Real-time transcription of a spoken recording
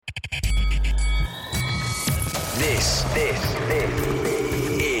This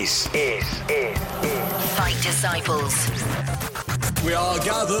is Fight Disciples. We are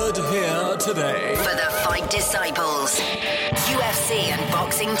gathered here today For the Fight Disciples. UFC and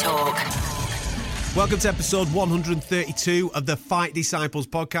boxing talk. Welcome to episode 132 of the Fight Disciples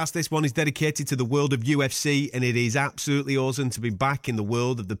podcast. This one is dedicated to the world of UFC, and it is absolutely awesome to be back in the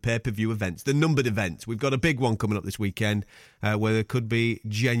world of the pay-per-view events, the numbered events. We've got a big one coming up this weekend where there could be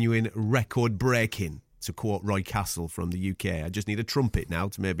genuine record-breaking, to quote Roy Castle from the UK. I just need a trumpet now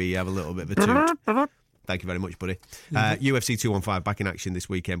to maybe have a little bit of a toot. Thank you very much, buddy. UFC 215 back in action this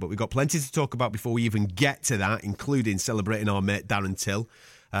weekend, but we've got plenty to talk about before we even get to that, including celebrating our mate Darren Till,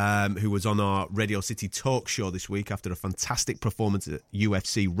 who was on our Radio City talk show this week after a fantastic performance at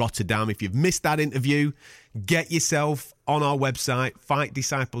UFC Rotterdam. If you've missed that interview, get yourself on our website,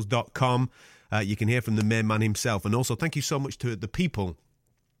 fightdisciples.com. You can hear from the main man himself. And also, thank you so much to the people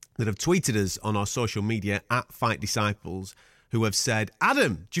that have tweeted us on our social media at Fight Disciples, who have said,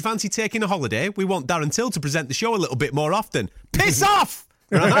 Adam, do you fancy taking a holiday? We want Darren Till to present the show a little bit more often. Piss off!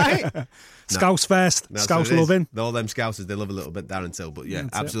 Right? Scouse first. Scouse loving. All them Scousers, they love a little bit Darren Till. But yeah,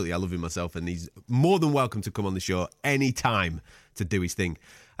 absolutely, I love him myself. And he's more than welcome to come on the show any time to do his thing.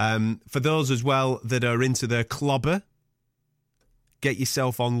 For those as well that are into their clobber, get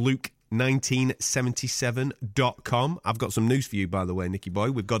yourself on Luke1977.com. I've got some news for you, by the way, Nicky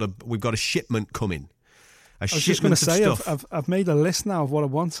boy. We've got a shipment coming. I was just going to say, I've made a list now of what I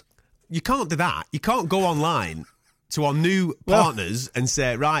want. You can't do that. You can't go online to our new partners and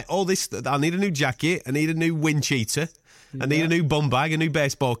say, right, all this, I need a new jacket, I need a new wind cheater, I need a new bum bag, a new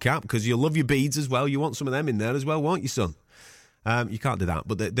baseball cap, because you'll love your beads as well. You want some of them in there as well, won't you, son? You can't do that,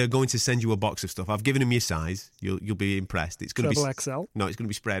 but they're going to send you a box of stuff. I've given them your size. You'll be impressed. It's going to be XL. No, it's going to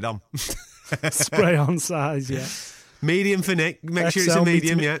be sprayed on. Spray on size, yeah. Medium for Nick. Make XL sure it's a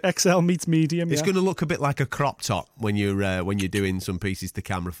medium, yeah. XL meets medium, It's going to look a bit like a crop top when you're doing some pieces to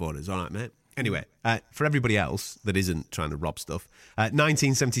camera for us. All right, mate? Anyway, for everybody else that isn't trying to rob stuff,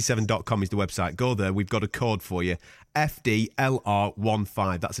 1977.com is the website. Go there. We've got a code for you,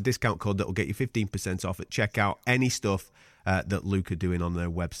 FDLR15. That's a discount code that will get you 15% off at checkout. Any stuff that Luke are doing on their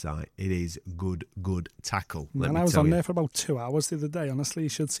website. It is good tackle. And I was on there for about 2 hours the other day. Honestly, you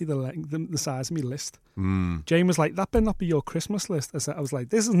should see the size of my list. Jane was like, that better not be your Christmas list. I was like,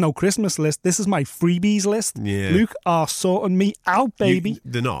 this is no Christmas list. This is my freebies list. Yeah. Luke are sorting me out, baby.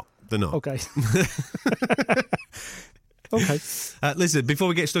 They're not. Okay. Okay. Listen, before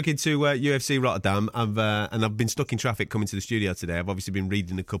we get stuck into UFC Rotterdam, I've been stuck in traffic coming to the studio today. I've obviously been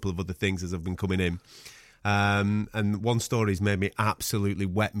reading a couple of other things as I've been coming in. And one story's made me absolutely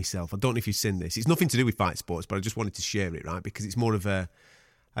wet myself. I don't know if you've seen this. It's nothing to do with fight sports, but I just wanted to share it, right? Because it's more of a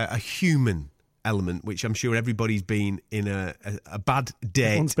human element, which I'm sure everybody's been in a bad date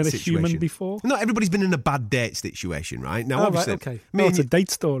Everyone's been situation. a human before? No, everybody's been in a bad date situation, right? Now, obviously, right, okay. It's a date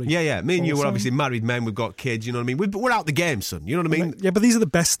story. Yeah. Me and you were obviously married men. We've got kids, you know what I mean? We're out the game, son. You know what I mean? Yeah, but these are the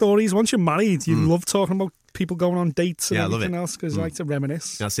best stories. Once you're married, you love talking about people going on dates and everything else because you like to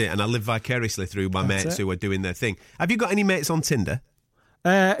reminisce. That's it. And I live vicariously through my mates who are doing their thing. Have you got any mates on Tinder?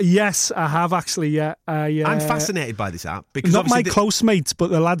 Yes, I have actually, yeah. I'm fascinated by this app because not my close mates,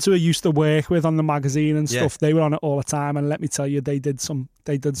 but the lads who I used to work with on the magazine and stuff. They were on it all the time, and let me tell you, they did some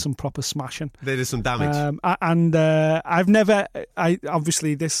proper smashing. They did some damage.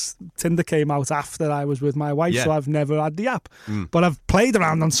 Obviously this Tinder came out after I was with my wife, so I've never had the app. But I've played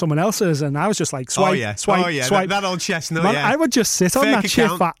around on someone else's, and I was just like swipe. That old chestnut. Man, I would just sit on that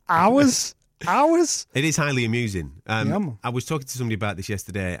shit for hours. It is highly amusing. I was talking to somebody about this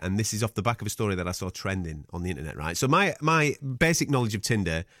yesterday, and this is off the back of a story that I saw trending on the internet, right? So my basic knowledge of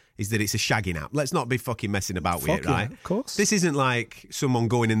Tinder is that it's a shagging app. Let's not be fucking messing about with it, right? Of course. This isn't like someone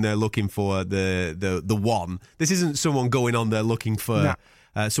going in there looking for the one. This isn't someone going on there looking for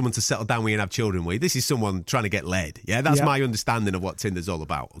someone to settle down with and have children with. This is someone trying to get laid. Yeah, that's my understanding of what Tinder's all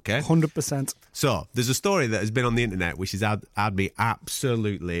about, okay? 100%. So, there's a story that has been on the internet which has had me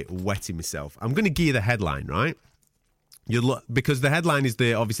absolutely wetting myself. I'm going to give you the headline, right? Because the headline is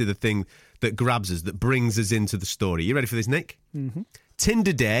obviously the thing that grabs us, that brings us into the story. You ready for this, Nick? Mm-hmm.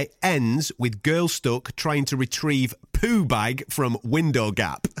 Tinder day ends with girl stuck trying to retrieve poo bag from window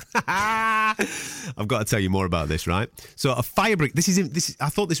gap. I've got to tell you more about this, right? So a fire brick. I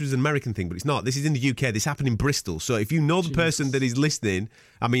thought this was an American thing, but it's not. This is in the UK. This happened in Bristol. So if you know the person that is listening,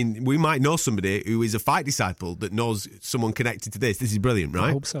 I mean, we might know somebody who is a fight disciple that knows someone connected to this. This is brilliant, right?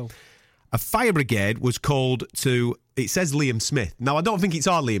 I hope so. A fire brigade was called to, it says Liam Smith. Now, I don't think it's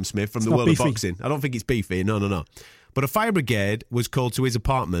our Liam Smith from the world of boxing. I don't think it's beefy. No. But a fire brigade was called to his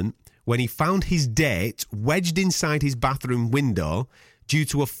apartment when he found his date wedged inside his bathroom window Due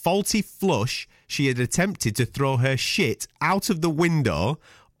to a faulty flush, she had attempted to throw her shit out of the window,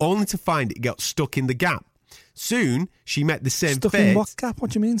 only to find it got stuck in the gap. Soon, she met the same Stuck fate. in what gap?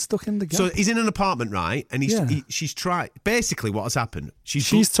 What do you mean, stuck in the gap? So he's in an apartment, right? And Yeah. she's tried. Basically, what has happened?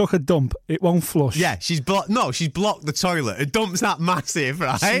 She's took a dump. It won't flush. Yeah, she's blocked the toilet. Her dump's that massive,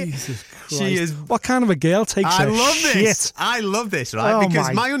 right? Jesus Christ. She is. What kind of a girl takes I her love shit? this. I love this, right? Oh because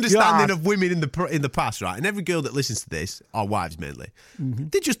my my understanding God. of women in the past, right, and every girl that listens to this, our wives mainly,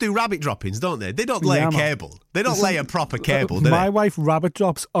 they just do rabbit droppings, don't they? They don't lay Yeah, a man. cable. They don't lay a proper cable, do My they? wife rabbit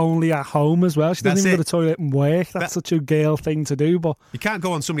drops only at home as well. She doesn't That's even go it. to the toilet and work. That's such a girl thing to do. But You can't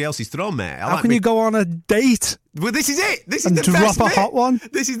go on somebody else's throne, mate. how can you go on a date? Well, this is it. This is And the drop best a bit. hot one?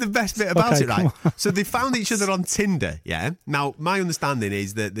 This is the best bit about Okay, it, right? come on. So they found each other on Tinder, yeah? Now, my understanding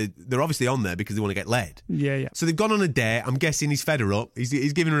is that they're obviously on there because they want to get laid. Yeah. So they've gone on a date. I'm guessing he's fed her up.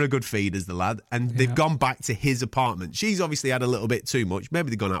 He's giving her a good feed as the lad. And they've gone back to his apartment. She's obviously had a little bit too much. Maybe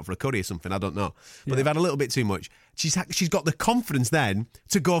they've gone out for a curry or something. I don't know. But they've had a little bit too much. She's got the confidence then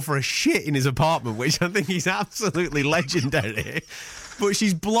to go for a shit in his apartment, which I think is absolutely legendary. But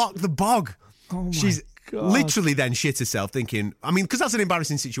she's blocked the bog. Oh my She's God. literally then shit herself thinking, I mean, because that's an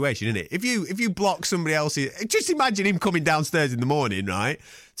embarrassing situation, isn't it? If you block somebody else's, just imagine him coming downstairs in the morning, right,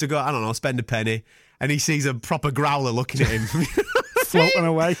 to go, I don't know, spend a penny, and he sees a proper growler looking at him. Floating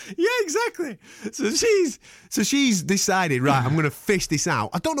away. Yeah, exactly. So she's decided, right, I'm going to fish this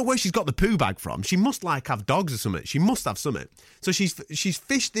out. I don't know where she's got the poo bag from. She must have dogs or something. She must have something. So she's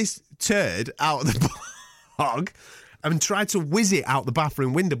fished this turd out of the bog and tried to whiz it out the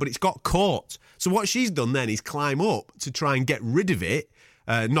bathroom window, but it's got caught. So what she's done then is climb up to try and get rid of it,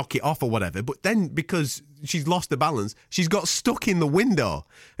 knock it off or whatever. But then because she's lost the balance, she's got stuck in the window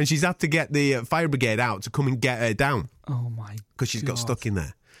and she's had to get the fire brigade out to come and get her down. Oh my! Because she's got stuck in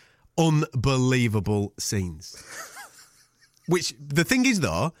there. Unbelievable scenes. Which, the thing is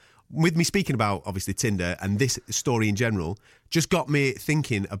though, with me speaking about, obviously, Tinder and this story in general, just got me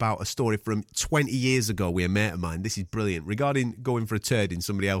thinking about a story from 20 years ago with a mate of mine. This is brilliant. Regarding going for a turd in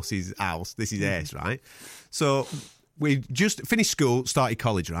somebody else's house, this is ace, right? So we just finished school, started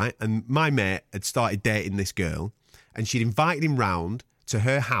college, right? And my mate had started dating this girl and she'd invited him round to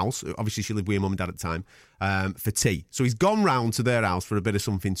her house. Obviously, she lived with her mum and dad at the time, for tea. So he's gone round to their house for a bit of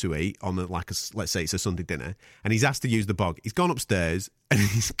something to eat on, let's say it's a Sunday dinner, and he's asked to use the bog. He's gone upstairs and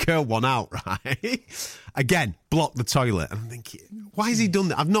he's curled one out, right? Again, blocked the toilet. And I'm thinking, why has he done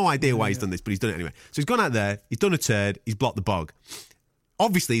that? I've no idea why he's done this, but he's done it anyway. So he's gone out there, he's done a turd, he's blocked the bog.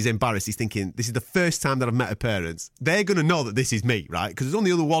 Obviously, he's embarrassed. He's thinking, this is the first time that I've met her parents. They're going to know that this is me, right? Because there's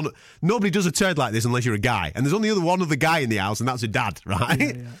only other one. Nobody does a turd like this unless you're a guy. And there's only one other guy in the house, and that's her dad,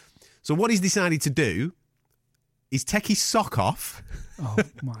 right? Yeah. So what he's decided to do is take his sock off. Oh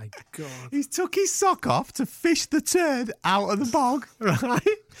my God! He's took his sock off to fish the turd out of the bog, right?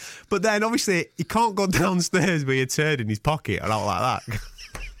 But then, obviously, he can't go downstairs with a turd in his pocket or out like that.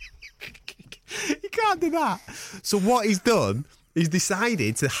 He can't do that. So what he's done... He's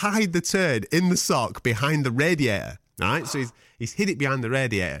decided to hide the turd in the sock behind the radiator, right? So he's hid it behind the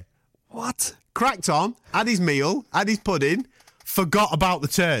radiator. What? Cracked on, had his meal, had his pudding, forgot about the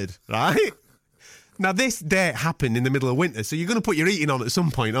turd, right? Now, this date happened in the middle of winter, so you're going to put your eating on at some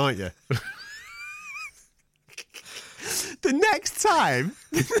point, aren't you? The next time,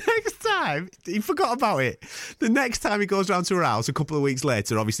 he forgot about it. The next time he goes round to her house, a couple of weeks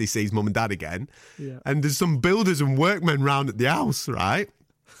later, obviously sees mum and dad again. Yeah. And there's some builders and workmen round at the house, right?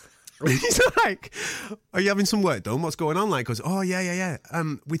 And he's like, are you having some work done? What's going on? Like, goes, oh, yeah.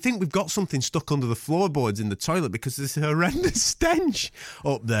 We think we've got something stuck under the floorboards in the toilet because there's a horrendous stench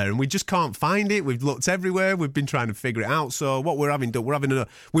up there and we just can't find it. We've looked everywhere. We've been trying to figure it out. So what we're having done,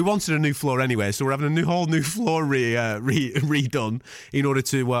 we wanted a new floor anyway, so we're having a whole new floor redone in order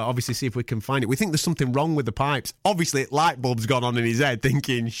to obviously see if we can find it. We think there's something wrong with the pipes. Obviously, light bulb's gone on in his head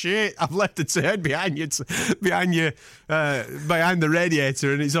thinking, shit, I've left the turd behind the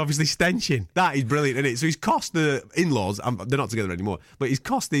radiator and it's obviously stenching. That is brilliant, isn't it? So he's cost the in-laws, they're not together anymore, but he's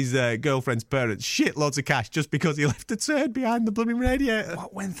cost his girlfriend's parents shitloads of cash just because he left the turd behind the blooming radiator.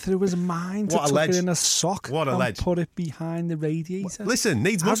 What went through his mind What a to tuck ledge. it in a sock What a and ledge. put it behind the radiator? Listen,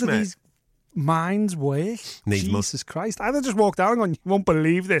 needs How must, do mate. these minds work? Needs Jesus must. Christ. I'd have just walked down and gone, you won't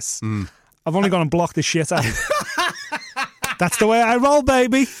believe this. I've only gone and blocked the shit out. That's the way I roll,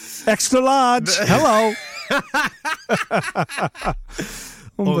 baby. Extra large. Hello.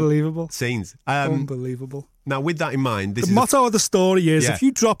 Unbelievable. Scenes. Unbelievable. Now, with that in mind, this The is motto of the story is Yeah. if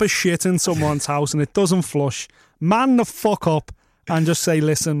you drop a shit in someone's house and it doesn't flush, man the fuck up and just say,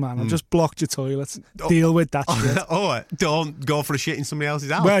 listen, man, I've just blocked your toilets. Deal with that shit. Don't go for a shit in somebody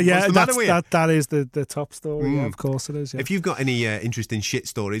else's house. Well, yeah, What's the matter with you? that is the top story. Yeah, of course it is. Yeah. If you've got any interesting shit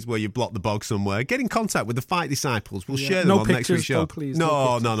stories where you block the bog somewhere, get in contact with the Fight Disciples. We'll share them No on next week's pictures, show. though, please.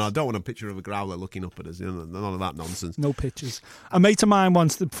 No. I don't want a picture of a growler looking up at us. None of that nonsense. No pictures. A mate of mine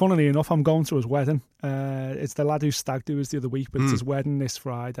once, funnily enough, I'm going to his wedding. It's the lad who stag do us the other week, but it's his wedding this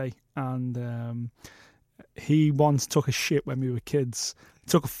Friday. And he once took a shit when we were kids,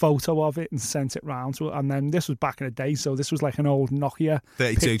 took a photo of it and sent it round to it. And then this was back in the day, so this was like an old Nokia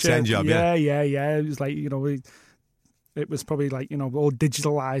 3210 job, yeah. It was like, it was probably like, all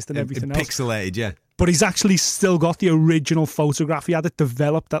digitalised and everything else. Pixelated, yeah. But he's actually still got the original photograph. He had it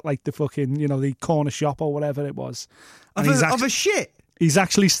developed at like the fucking, the corner shop or whatever it was. Of a shit? He's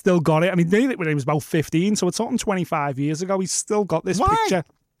actually still got it. And he did it when he was about 15, so it's something 25 years ago. He's still got this picture.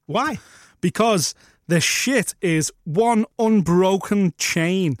 Why? Because the shit is one unbroken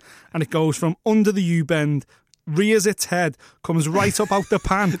chain, and it goes from under the U-bend, rears its head, comes right up out the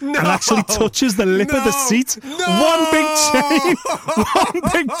pan, and actually touches the lip of the seat. One big chain, one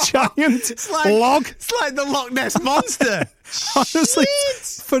big giant log. It's like the Loch Ness Monster. Honestly,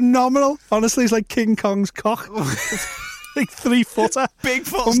 it's phenomenal. Honestly, it's like King Kong's cock. Like 3-footer.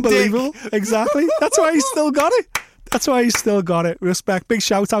 Bigfoot's unbelievable. Dick. Exactly. That's why he's still got it. Respect. Big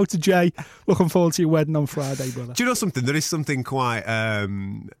shout out to Jay. Looking forward to your wedding on Friday, brother. Do you know something? There is something quite...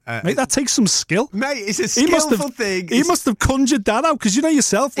 mate, that takes some skill. Mate, it's a skillful thing. He must have conjured that out, because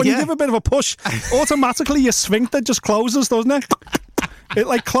yourself, when you give a bit of a push, automatically your sphincter just closes, doesn't it? It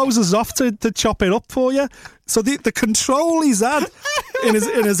like closes off to chop it up for you. So the control he's had in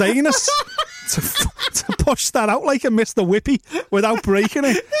his anus to push that out like a Mr. Whippy without breaking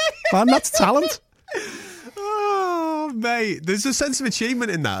it. Man, that's talent. Oh, mate, there's a sense of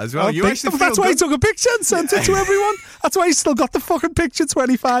achievement in that as well. That's why he took a picture and sent it to everyone. That's why he's still got the fucking picture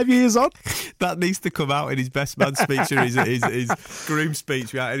 25 years on. That needs to come out in his best man speech or his groom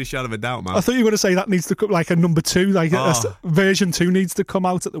speech without any shadow of a doubt, man. I thought you were going to say that needs to come like a number 2, like version 2 needs to come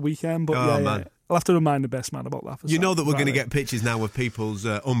out at the weekend. But man. I'll have to remind the best man about that. You know that we're going to get pictures now of people's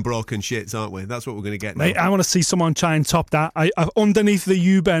unbroken shits, aren't we? That's what we're going to get now. Mate, I want to see someone try and top that. Underneath the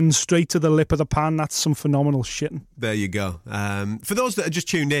U-bend, straight to the lip of the pan, that's some phenomenal shitting. There you go. For those that are just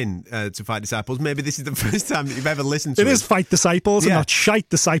tuned in to Fight Disciples, maybe this is the first time that you've ever listened to it. It is Fight Disciples and not Shite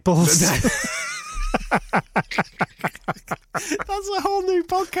Disciples. That's a whole new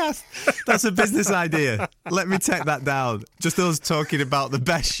podcast. That's a business idea. Let me take that down. Just us talking about the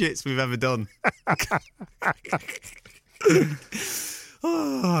best shits we've ever done.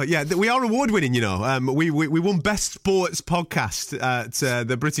 Oh, yeah, we are award winning, we won Best Sports Podcast at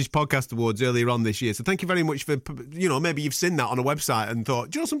the British Podcast Awards earlier on this year. So thank you very much for, maybe you've seen that on a website and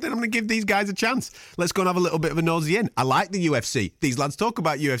thought, do you know something, I'm going to give these guys a chance. Let's go and have a little bit of a nosy in. I like the UFC. These lads talk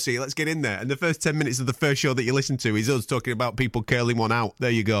about UFC. Let's get in there. And the first 10 minutes of the first show that you listen to is us talking about people curling one out.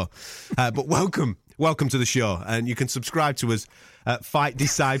 There you go. But welcome to the show. And you can subscribe to us at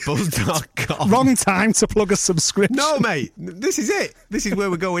fightdisciples.com. Wrong time to plug a subscription. No, mate. This is it. This is where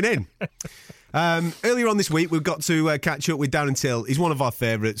we're going in. Earlier on this week, we've got to catch up with Darren Till. He's one of our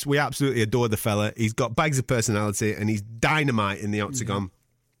favourites. We absolutely adore the fella. He's got bags of personality and he's dynamite in the octagon. Mm-hmm.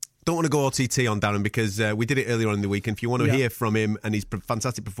 Don't want to go OTT on Darren because we did it earlier on in the week. And if you want to hear from him and his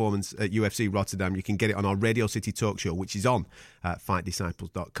fantastic performance at UFC Rotterdam, you can get it on our Radio City talk show, which is on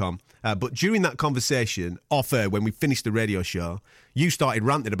fightdisciples.com. But during that conversation, off air, when we finished the radio show, you started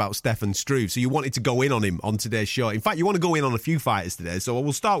ranting about Stefan Struve. So you wanted to go in on him on today's show. In fact, you want to go in on a few fighters today. So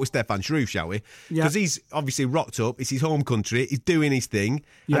we'll start with Stefan Struve, shall we? Because he's obviously rocked up. It's his home country. He's doing his thing.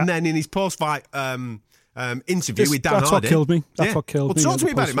 Yeah. And then in his post-fight... interview with Dan Hardy. That's what killed me. That's what killed me. Well, talk to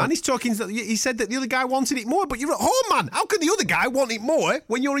me about it, man. He's talking. He said that the other guy wanted it more, but you're at home, man. How can the other guy want it more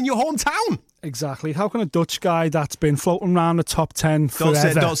when you're in your hometown? Exactly. How can a Dutch guy that's been floating around the top 10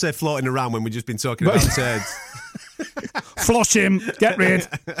 forever... Don't say floating around when we've just been talking about turds. Flush him. Get rid.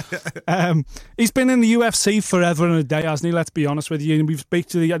 He's been in the UFC forever and a day, hasn't he? Let's be honest with you. And we've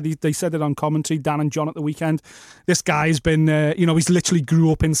they said it on commentary, Dan and John at the weekend. This guy's been, he's literally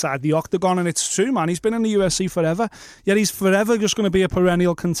grew up inside the octagon, and it's true, man. He's been in the UFC forever. Yet he's forever just going to be a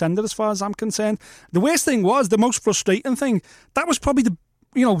perennial contender as far as I'm concerned. The worst thing was, the most frustrating thing, that was probably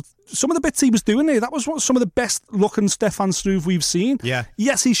some of the bits he was doing there, that was some of the best looking Stefan Struve we've seen. Yeah.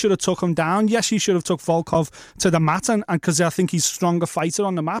 Yes, he should have took him down. Yes, he should have took Volkov to the mat, and because I think he's a stronger fighter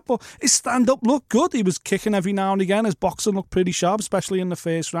on the mat. But his stand-up looked good. He was kicking every now and again. His boxing looked pretty sharp, especially in the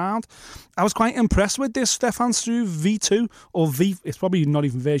first round. I was quite impressed with this Stefan Struve V2 or V. It's probably not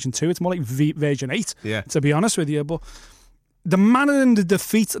even version 2. It's more like version 8. Yeah. To be honest with you, but the manner in the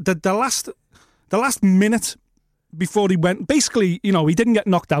defeat, the last minute before he went. Basically, he didn't get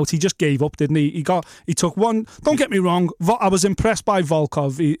knocked out. He just gave up, didn't he? He took one. Don't get me wrong. I was impressed by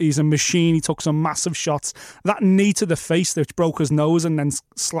Volkov. He's a machine. He took some massive shots. That knee to the face, which broke his nose and then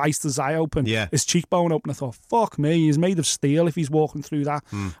sliced his eye open, his cheekbone open. I thought, fuck me, he's made of steel if he's walking through that.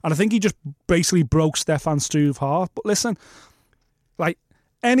 And I think he just basically broke Stefan Struve's heart. But listen, like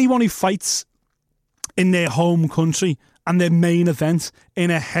anyone who fights in their home country and their main event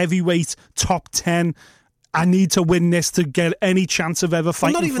in a heavyweight top 10, I need to win this to get any chance of ever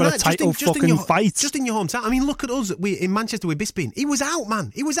fighting for a title fight. Just in your hometown. I mean, look at us in Manchester with Bisping. He was out,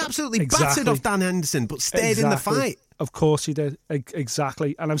 man. He was absolutely battered off Dan Henderson, but stayed in the fight. Of course he did.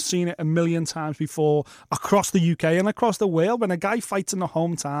 Exactly. And I've seen it a million times before across the UK and across the world. When a guy fights in the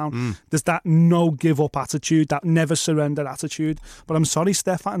hometown, there's that no give up attitude, that never surrender attitude. But I'm sorry,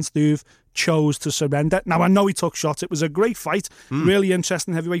 Stefan Struve chose to surrender. Now, I know he took shots. It was a great fight. Really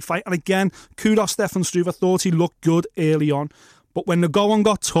interesting heavyweight fight. And again, kudos Stefan Struve. I thought he looked good early on. But when the going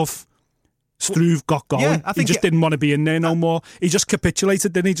got tough, Struve got going. Yeah, I think he just didn't want to be in there no more. He just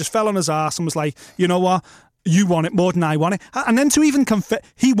capitulated, didn't he? Just fell on his ass and was like, you know what? You want it more than I want it. And then to even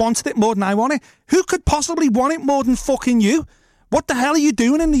he wanted it more than I want it. Who could possibly want it more than fucking you? What the hell are you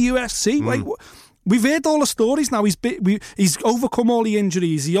doing in the UFC? Like, we've heard all the stories now. He's overcome all the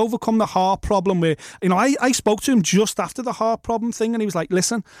injuries. He overcome the heart problem where, I spoke to him just after the heart problem thing and he was like,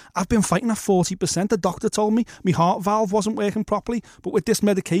 listen, I've been fighting at 40%. The doctor told me my heart valve wasn't working properly, but with this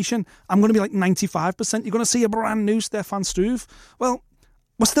medication, I'm going to be like 95%. You're going to see a brand new Stefan Struve. Well,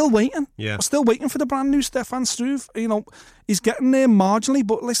 we're still waiting. Yeah. We're still waiting for the brand new Stefan Struve. He's getting there marginally,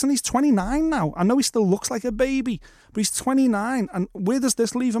 but listen, he's 29 now. I know he still looks like a baby, but he's 29. And where does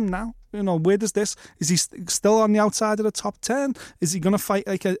this leave him now? Where does this... Is he still on the outside of the top 10? Is he going to fight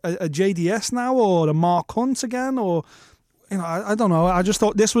like a JDS now or a Mark Hunt again? Or... I don't know. I just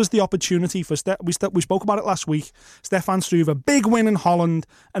thought this was the opportunity for we spoke about it last week. Stefan Struve, a big win in Holland,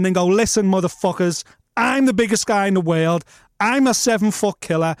 and then go, listen, motherfuckers, I'm the biggest guy in the world. I'm a 7-foot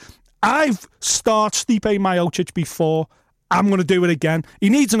killer. I've starched Stipe Miocic before. I'm going to do it again. He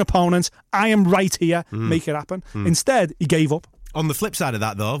needs an opponent. I am right here. Make it happen. Instead, he gave up. On the flip side of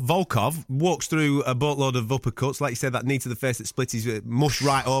that, though, Volkov walks through a boatload of uppercuts, like you said, that knee to the face that split his mush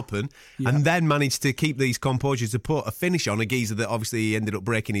right open, and then managed to keep these composures to put a finish on a geezer that obviously ended up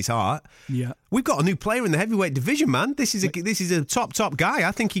breaking his heart. Yeah, we've got a new player in the heavyweight division, man. This is a top guy.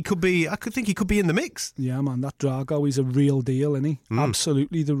 I think he could be. I could think he could be in the mix. Yeah, man, that Drago is a real deal, isn't he?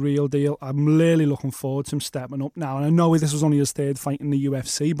 Absolutely the real deal. I'm really looking forward to him stepping up now. And I know this was only his third fight in the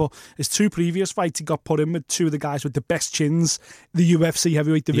UFC, but his two previous fights he got put in with two of the guys with the best chins the UFC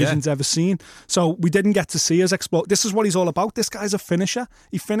heavyweight division's ever seen. So we didn't get to see us explode. This is what he's all about. This guy's a finisher.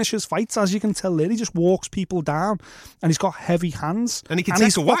 He finishes fights, as you can tell there. He just walks people down and he's got heavy hands. And he can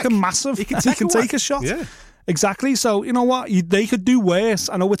take a whack. He's fucking massive. He can take a shot. Yeah. Exactly. So, you know what? They could do worse.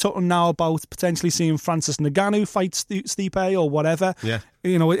 I know we're talking now about potentially seeing Francis Ngannou fight Stipe or whatever. Yeah.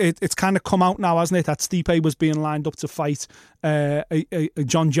 It's kind of come out now, hasn't it, that Stipe was being lined up to fight a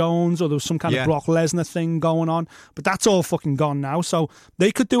John Jones, or there was some kind of Brock Lesnar thing going on. But that's all fucking gone now. So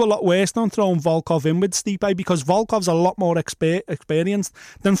they could do a lot worse than throwing Volkov in with Stipe, because Volkov's a lot more experienced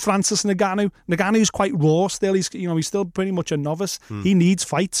than Francis Ngannou. Ngannou's quite raw still. He's still pretty much a novice. He needs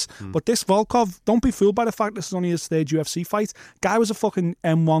fights. But this Volkov, don't be fooled by the fact this is only his third UFC fight. Guy was a fucking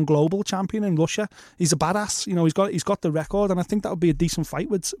M1 global champion in Russia. He's a badass. He's got the record, and I think that would be a decent fight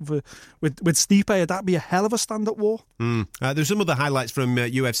with Stipe. That'd be a hell of a stand-up war. There's some other highlights from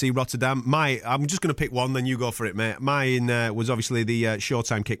UFC Rotterdam. I'm just going to pick one, then you go for it, mate. Mine was obviously the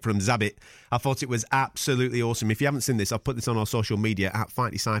Showtime kick from Zabit. I thought it was absolutely awesome. If you haven't seen this, I'll put this on our social media at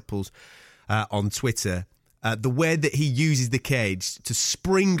Fight Disciples on Twitter. The way that he uses the cage to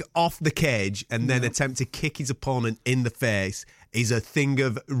spring off the cage and then attempt to kick his opponent in the face is a thing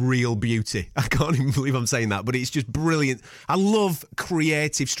of real beauty. I can't even believe I'm saying that, but it's just brilliant. I love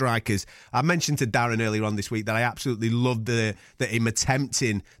creative strikers. I mentioned to Darren earlier on this week that I absolutely loved him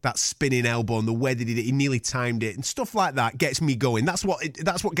attempting that spinning elbow and the way that he nearly timed it and stuff like that gets me going. That's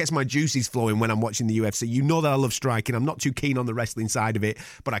what gets my juices flowing when I'm watching the UFC. You know that I love striking. I'm not too keen on the wrestling side of it,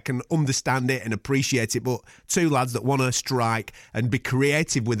 but I can understand it and appreciate it. But two lads that want to strike and be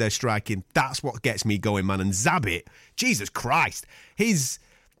creative with their striking, that's what gets me going, man. And Zabit, Jesus Christ,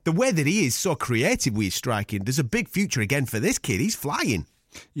 the way that he is so creative with his striking, there's a big future again for this kid. He's flying.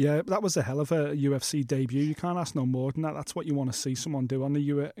 Yeah, that was a hell of a UFC debut. You can't ask no more than that. That's what you want to see someone do on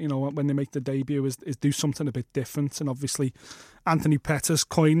the when they make the debut is do something a bit different. And obviously, Anthony Pettis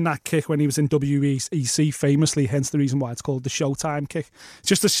coined that kick when he was in WEC famously, hence the reason why it's called the Showtime kick. It's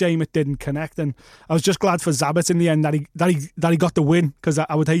just a shame it didn't connect. And I was just glad for Zabit in the end that he got the win, because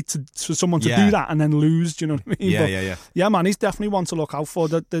I would hate for someone to do that and then lose. Do you know what I mean? Yeah, man, he's definitely one to look out for.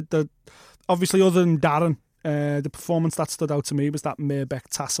 The obviously, other than Darren. The performance that stood out to me was that Mirbek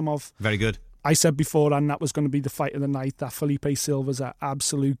Tasimov. Very good. I said before, and that was going to be the fight of the night, that Felipe Silva's an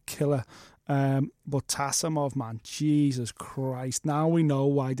absolute killer. But Tasimov, man, Jesus Christ. Now we know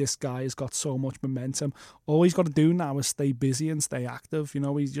why this guy has got so much momentum. All he's got to do now is stay busy and stay active. You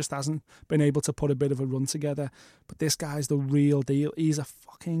know, he just hasn't been able to put a bit of a run together. But this guy's the real deal. He's a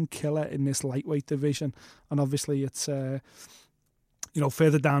fucking killer in this lightweight division. And obviously it's...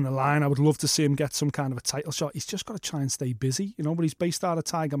 further down the line, I would love to see him get some kind of a title shot. He's just got to try and stay busy, but he's based out of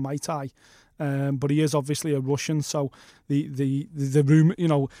Tiger Muay Thai. But he is obviously a Russian, so the room,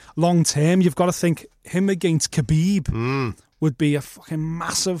 long term, you've got to think him against Khabib would be a fucking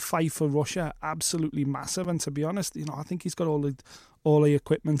massive fight for Russia, absolutely massive. And to be honest, I think he's got all the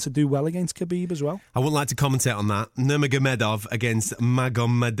equipment to do well against Khabib as well. I wouldn't like to commentate on that. Nurmagomedov against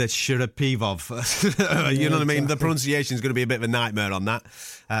Magomedashirapivov. You know what I mean? The pronunciation is going to be a bit of a nightmare on that.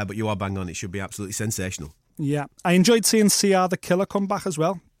 But you are bang on. It should be absolutely sensational. Yeah. I enjoyed seeing Siar the Killer come back as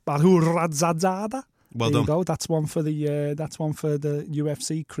well. Bahur Radzadzada. Well there done. You go. That's one for the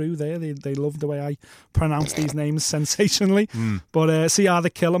UFC crew there. They love the way I pronounce these names sensationally. But Siar the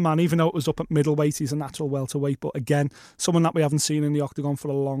Killer, man, even though it was up at middleweight, he's a natural welterweight. But again, someone that we haven't seen in the octagon for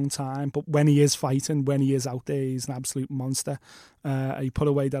a long time. But when he is fighting, when he is out there, he's an absolute monster. He put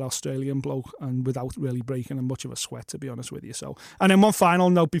away that Australian bloke and without really breaking him much of a sweat, to be honest with you. So, and then one final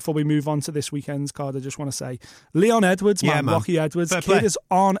note before we move on to this weekend's card, I just want to say, Leon Edwards, man. Rocky Edwards, kid is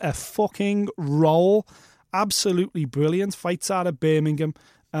on a fucking roll. Absolutely brilliant. Fights out of Birmingham,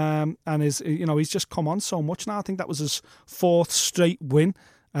 and he's just come on so much now. I think that was his 4th straight win.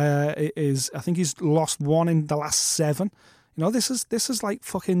 I think he's lost 1 in the last 7. This is like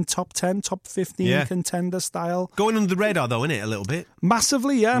fucking top 10, top 15 contender style. Going under the radar though, isn't it, a little bit?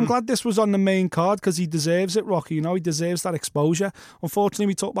 Massively, yeah. I'm glad this was on the main card because he deserves it, Rocky. He deserves that exposure. Unfortunately,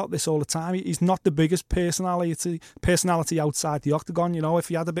 we talk about this all the time. He's not the biggest personality outside the octagon. If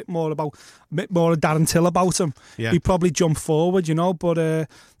he had a bit more of Darren Till about him, he'd probably jump forward. But the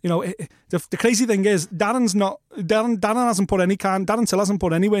crazy thing is, Darren Till hasn't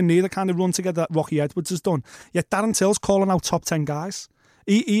put anywhere near the kind of run together that Rocky Edwards has done. Yet Darren Till's calling out top 10 guys.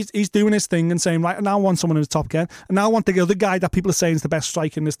 He's doing his thing and saying, right, now I want someone who's top 10, and now I want the other guy that people are saying is the best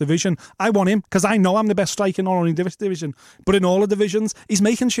striker in this division. I want him because I know I'm the best striker not only in this division but in all the divisions. He's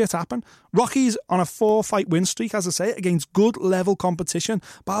making shit happen. Rocky's on a 4-fight win streak, as I say, against good level competition.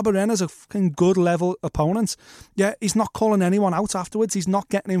 Barberena's a fucking good level opponent. Yeah, he's not calling anyone out afterwards. He's not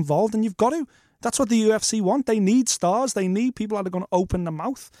getting involved, and you've got to. That's what the UFC want. They need stars. They need people that are going to open their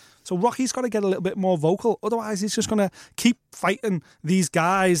mouth. So Rocky's got to get a little bit more vocal. Otherwise, he's just going to keep fighting these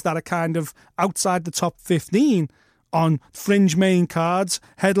guys that are kind of outside the top 15 on fringe main cards,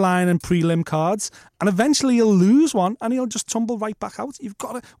 headline and prelim cards. And eventually he'll lose one and he'll just tumble right back out.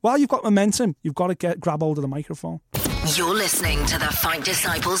 While you've got momentum, you've got to grab hold of the microphone. You're listening to the Fight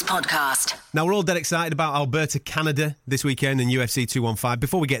Disciples podcast. Now, we're all dead excited about Alberta, Canada this weekend in UFC 215.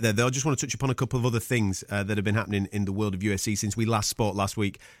 Before we get there, though, I just want to touch upon a couple of other things that have been happening in the world of UFC since we last spoke last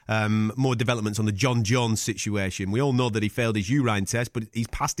week. More developments on the John Jones situation. We all know that he failed his urine test, but he's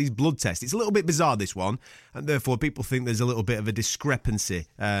passed his blood test. It's a little bit bizarre, this one, and therefore people think there's a little bit of a discrepancy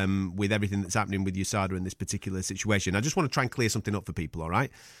with everything that's happening with USADA in this particular situation. I just want to try and clear something up for people, all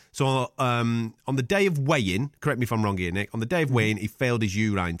right? So on the day of weigh-in, correct me if I'm wrong here, Nick, on the day of weigh-in, he failed his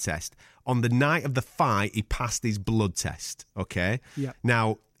urine test. On the night of the fight, he passed his blood test, okay? Yeah.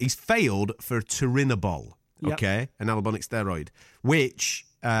 Now, he's failed for turinabol, okay, an anabolic steroid, which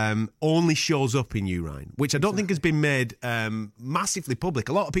only shows up in urine, which I don't think has been made massively public.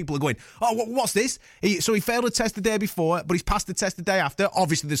 A lot of people are going, oh, what's this? So he failed a test the day before, but he's passed the test the day after.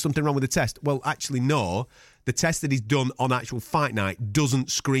 Obviously, there's something wrong with the test. Well, actually, no. The test that he's done on actual fight night doesn't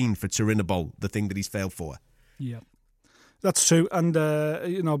screen for turinabol, the thing that he's failed for. Yeah. That's true, and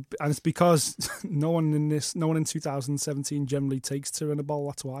and it's because no one in 2017 generally takes turinabol.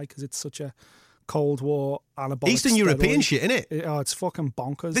 That's why, because it's such a Cold War anabolic Eastern steroid. European shit, isn't it? It's fucking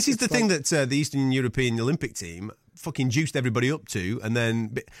bonkers. This is the thing that the Eastern European Olympic team fucking juiced everybody up to, and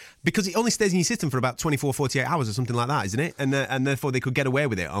then because it only stays in your system for about 24, 48 hours or something like that, isn't it? And therefore they could get away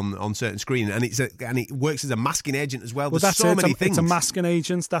with it on certain screen, and it works as a masking agent as well. Well, There's that's so it. many things. It's a masking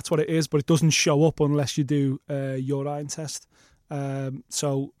agent. That's what it is, but it doesn't show up unless you do a urine test.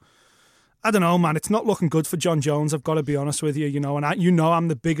 So I don't know, man. It's not looking good for John Jones. I've got to be honest with you, you know. And I'm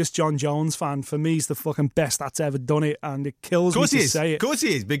the biggest John Jones fan. For me, he's the fucking best that's ever done it, and it kills me to say it. Of course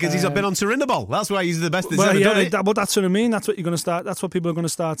he is, because he's been on Serinabol. That's why he's the best that's ever done it. But that's what I mean. That's what you're going to start. That's what people are going to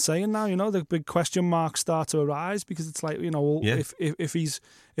start saying now. You know, the big question marks start to arise, because it's like, you know, if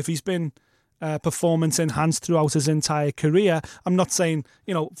he's been performance enhanced throughout his entire career. I'm not saying,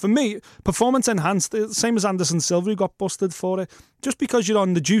 you know, for me, performance enhanced, same as Anderson Silva, who got busted for it. Just because you're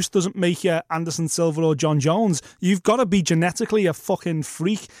on the juice doesn't make you Anderson Silva or John Jones. You've got to be genetically a fucking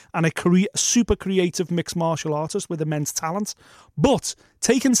freak and a super creative mixed martial artist with immense talent. But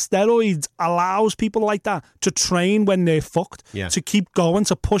taking steroids allows people like that to train when they're fucked, to keep going,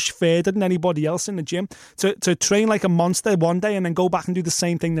 to push further than anybody else in the gym, to train like a monster one day and then go back and do the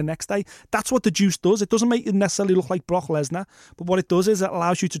same thing the next day. That's what the juice does. It doesn't make you necessarily look like Brock Lesnar, but what it does is it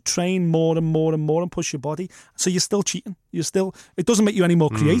allows you to train more and more and more and push your body. So you're still cheating. It doesn't make you any more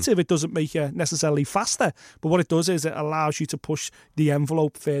creative. It doesn't make you necessarily faster. But what it does is it allows you to push the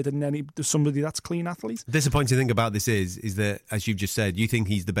envelope further than somebody that's clean athlete. The disappointing thing about this is that, as you've just said, you think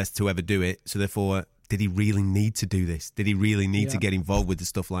he's the best to ever do it. So therefore, did he really need to do this? Did he really need to get involved with the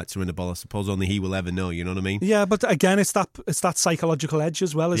stuff like Serinabol? I suppose only he will ever know. You know what I mean? Yeah, but again, it's that psychological edge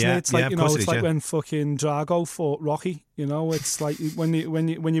as well, isn't it? It's like, you know, it's like when fucking Drago fought Rocky. You know, it's like when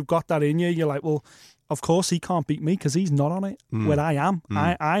you've got that in you, you're like, well, of course he can't beat me because he's not on it where I am.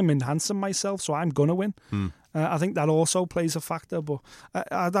 I'm enhancing myself, so I'm gonna win. I think that also plays a factor, but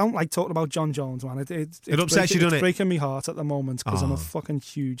I don't like talking about John Jones, man. It upsets you, doesn't it? It's breaking my heart at the moment because I'm a fucking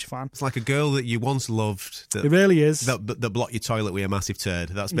huge fan. It's like a girl that you once loved. It really is. That blocked your toilet with a massive turd.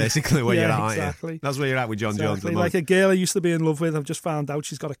 That's basically where you're at, exactly. aren't you? That's where you're at with John Jones. Like a girl I used to be in love with, I've just found out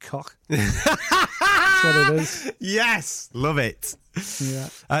she's got a cock. That's what it is. Yes, love it.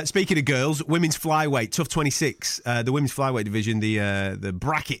 Yeah. Speaking of girls, women's flyweight, Tough 26, the women's flyweight division, the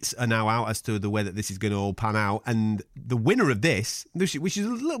brackets are now out as to the way that this is going to all pan out. And the winner of this, which is a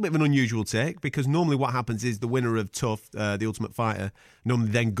little bit of an unusual take, because normally what happens is the winner of Tough, the Ultimate Fighter,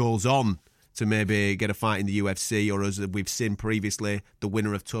 normally then goes on to maybe get a fight in the UFC, or as we've seen previously, the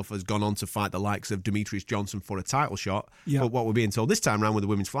winner of Tough has gone on to fight the likes of Demetrius Johnson for a title shot. Yeah. But what we're being told this time around with the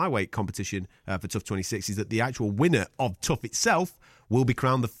women's flyweight competition for Tough 26 is that the actual winner of Tough itself will be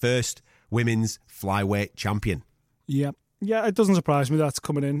crowned the first women's flyweight champion. Yeah. Yeah, it doesn't surprise me that's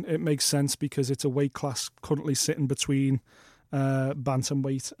coming in. It makes sense because it's a weight class currently sitting between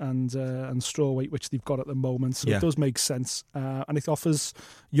bantamweight and strawweight, which they've got at the moment. So it does make sense. And it offers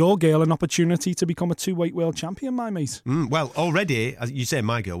your girl an opportunity to become a two-weight world champion, my mate. Well, already, as you say,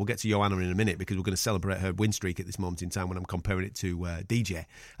 my girl, we'll get to Joanna in a minute because we're going to celebrate her win streak at this moment in time when I'm comparing it to DJ.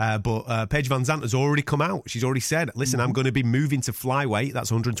 But Paige Van Zandt has already come out. She's already said, listen, I'm going to be moving to flyweight. That's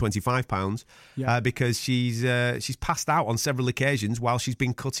 £125 because she's passed out on several occasions while she's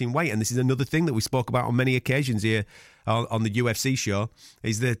been cutting weight. And this is another thing that we spoke about on many occasions here on the UFC show,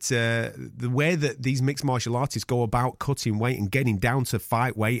 is that the way that these mixed martial artists go about cutting weight and getting down to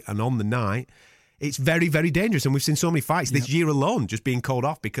fight weight and on the night, it's very, very dangerous. And we've seen so many fights this year alone just being called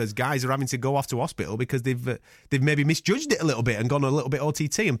off because guys are having to go off to hospital because they've maybe misjudged it a little bit and gone a little bit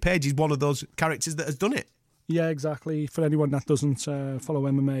OTT. And Paige is one of those characters that has done it. Yeah, exactly. For anyone that doesn't follow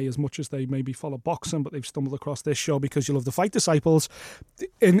MMA as much as they maybe follow boxing, but they've stumbled across this show because you love the Fight Disciples.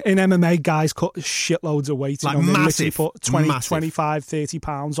 In MMA, guys cut shitloads of weight. Like they massive. literally put 20, 25, 30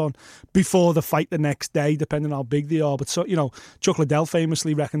 pounds on before the fight the next day, depending on how big they are. But so, you know, Chuck Liddell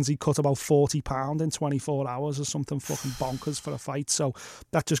famously reckons he cut about 40 pounds in 24 hours or something fucking bonkers for a fight. So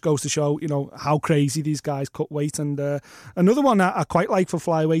that just goes to show, you know, how crazy these guys cut weight. And another one that I quite like for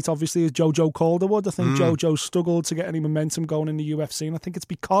flyweight, obviously, is Jojo Calderwood. I think Jojo struggled to get any momentum going in the UFC, and I think it's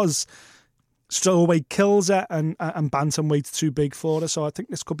because strawweight kills her and bantamweight's too big for her. So I think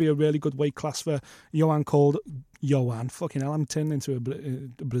this could be a really good weight class for Joanne, fucking hell, I'm turning into a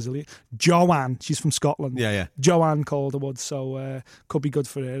Brazilian. Joanne, she's from Scotland. Yeah. Joanne Calderwood, so could be good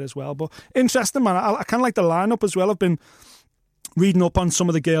for her as well. But interesting, man. I kind of like the lineup as well. I've been reading up on some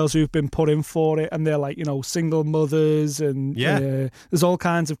of the girls who've been put in for it, and they're like, you know, single mothers, and there's all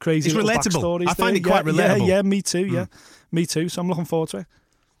kinds of crazy it's relatable. backstories. I find it quite relatable. Yeah, me too. Me too. So I'm looking forward to it.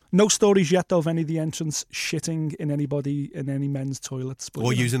 No stories yet, though, of any of the entrants shitting in any men's toilets, but,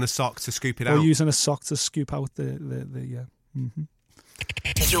 or using a sock to scoop it out, or using a sock to scoop out the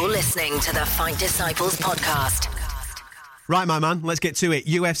You're listening to the Fight Disciples podcast. Right, my man, let's get to it.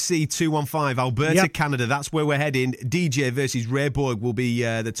 UFC 215, Alberta, Canada. That's where we're heading. DJ versus Ray Borg will be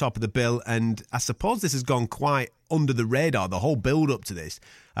the top of the bill. And I suppose this has gone quite under the radar, the whole build-up to this.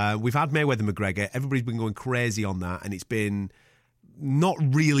 We've had Mayweather-McGregor. Everybody's been going crazy on that. And it's been not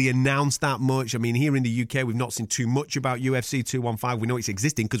really announced that much. I mean, here in the UK, we've not seen too much about UFC 215. We know it's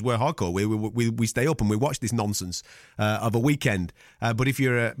existing because we're hardcore. We stay up and we watch this nonsense of a weekend. But if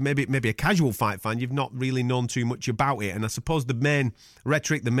you're maybe a casual fight fan, you've not really known too much about it. And I suppose the main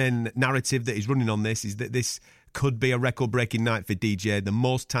rhetoric, the main narrative that is running on this is that this could be a record-breaking night for DJ, the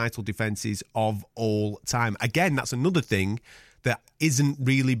most title defences of all time. Again, that's another thing that isn't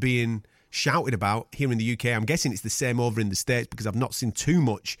really being shouted about here in the UK. I'm guessing it's the same over in the States because I've not seen too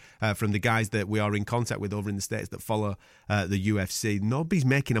much from the guys that we are in contact with over in the States that follow the UFC. Nobody's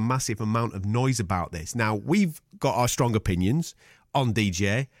making a massive amount of noise about this. Now, we've got our strong opinions on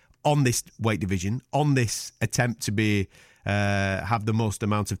DJ, on this weight division, on this attempt to be have the most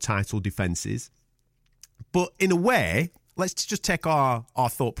amount of title defences. But in a way, let's just take our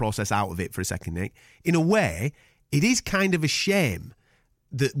thought process out of it for a second, Nick. In a way, it is kind of a shame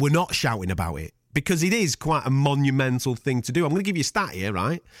that we're not shouting about it because it is quite a monumental thing to do. I'm going to give you a stat here,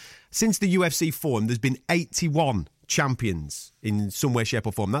 right? Since the UFC formed, there's been 81 champions in some way, shape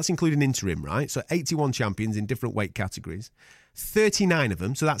or form. That's including interim, right? So 81 champions in different weight categories. 39 of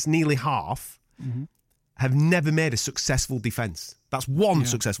them, so that's nearly half, have never made a successful defence. That's one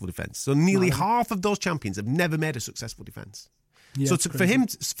successful defence. So nearly half of those champions have never made a successful defence. Yeah, so for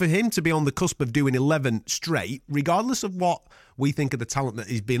him to be on the cusp of doing 11 straight, regardless of what we think of the talent that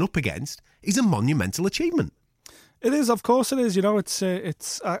he's been up against, is a monumental achievement. It is, of course, it is. You know, I'm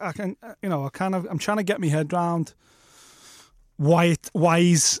trying to get my head around why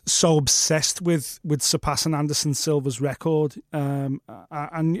he's so obsessed with surpassing Anderson Silva's record, and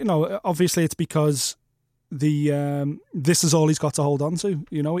you know, obviously it's because this is all he's got to hold on to.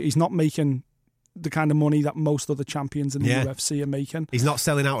 You know, he's not making the kind of money that most other champions in the UFC are making. He's not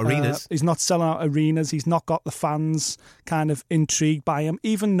selling out arenas. He's not selling out arenas. He's not got the fans kind of intrigued by him,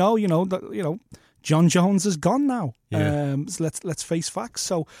 even though, John Jones is gone now. Yeah. So let's face facts.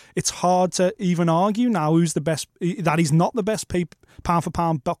 So it's hard to even argue now who's the best, that he's not the best pound for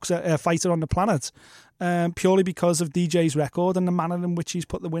pound boxer fighter on the planet, purely because of DJ's record and the manner in which he's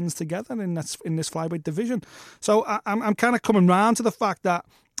put the wins together in this flyweight division. So I'm kind of coming round to the fact that,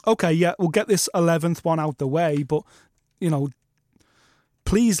 okay, yeah, we'll get this 11th one out the way, but,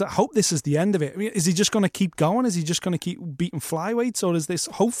 please, I hope this is the end of it. I mean, is he just going to keep going? Is he just going to keep beating flyweights? Or is this,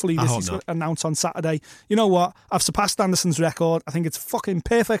 hopefully, this is announced on Saturday? You know what? I've surpassed Anderson's record. I think it's fucking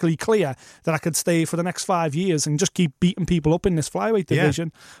perfectly clear that I could stay for the next 5 years and just keep beating people up in this flyweight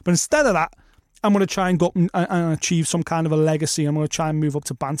division. Yeah. But instead of that, I'm going to try and go up and achieve some kind of a legacy. I'm going to try and move up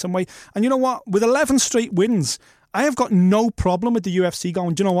to bantamweight. And you know what? With 11 straight wins, I have got no problem with the UFC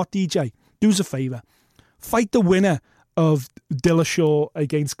going, do you know what, DJ? Do us a favour. Fight the winner of Dillashaw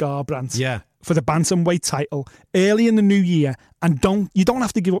against Garbrandt for the bantamweight title early in the new year, and you don't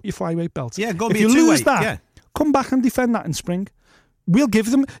have to give up your flyweight belt. Yeah, go if be you a lose two-weight, that, come back and defend that in spring. We'll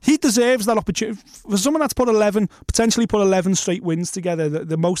give them. He deserves that opportunity. For someone that's potentially put 11 straight wins together,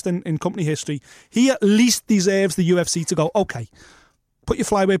 the most in company history, he at least deserves the UFC to go, okay, put your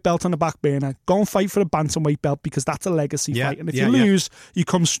flyweight belt on the back burner, go and fight for a bantamweight belt because that's a legacy fight. And if you lose, you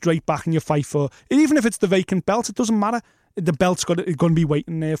come straight back and you fight for, even if it's the vacant belt, it doesn't matter. The belt's going to be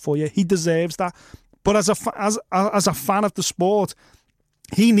waiting there for you. He deserves that. But as a fan of the sport,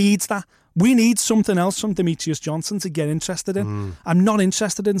 he needs that. We need something else from Demetrius Johnson to get interested in. I'm not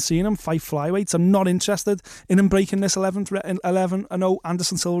interested in seeing him fight flyweights. I'm not interested in him breaking this 11-0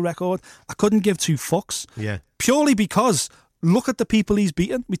 Anderson Silva record. I couldn't give two fucks. Yeah. Purely because look at the people he's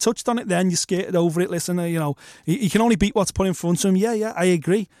beaten. We touched on it then. You skated over it. Listen, he can only beat what's put in front of him. Yeah, I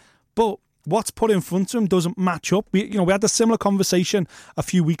agree. But what's put in front of him doesn't match up. We had a similar conversation a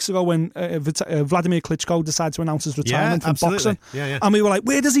few weeks ago when Vladimir Klitschko decided to announce his retirement from boxing. Yeah. And we were like,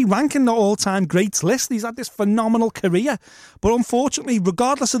 where does he rank in the all-time greats list? He's had this phenomenal career. But unfortunately,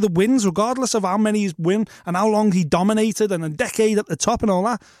 regardless of the wins, regardless of how many he's won and how long he dominated and a decade at the top and all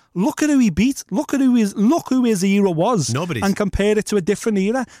that, look at who he beat. Look who his era was. Nobody's. And compare it to a different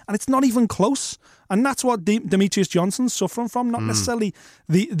era. And it's not even close. And that's what Demetrius Johnson's suffering from, not necessarily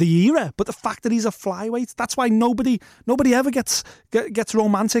the era, but the fact that he's a flyweight. That's why nobody ever gets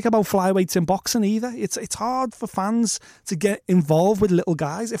romantic about flyweights in boxing either. It's hard for fans to get involved with little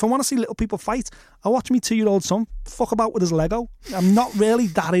guys. If I want to see little people fight, I watch me 2-year-old son fuck about with his Lego. I'm not really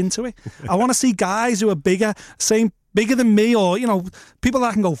that into it. I want to see guys who are bigger than me, or people that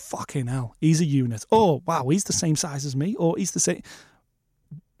I can go, fucking hell, he's a unit. Oh wow, he's the same size as me, or he's the same.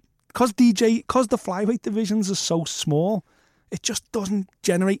 Because the flyweight divisions are so small, it just doesn't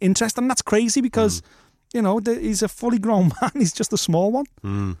generate interest, and that's crazy because he's a fully grown man. He's just a small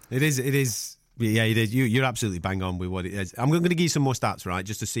one. It is Yeah, you did. You're absolutely bang on with what it is. I'm going to give you some more stats, right,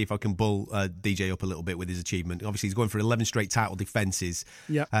 just to see if I can bull DJ up a little bit with his achievement. Obviously, he's going for 11 straight title defences.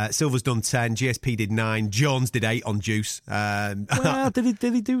 Yeah. Silver's done 10. GSP did 9. Jones did 8 on Juice. Well, did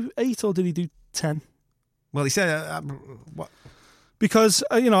he do 8 or did he do 10? Well, he said what? Because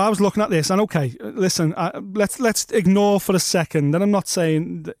I was looking at this and okay, listen, let's ignore for a second. And I'm not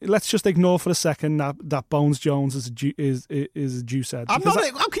saying let's just ignore for a second that Bones Jones is a Juice head. How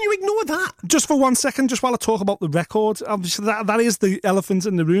can you ignore that? Just for 1 second, just while I talk about the record, obviously that is the elephant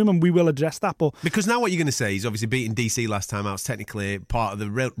in the room, and we will address that. But because now what you're going to say is obviously beating DC last time out is technically part of the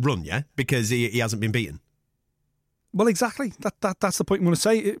run, yeah, because he hasn't been beaten. Well, exactly. That's the point I'm going to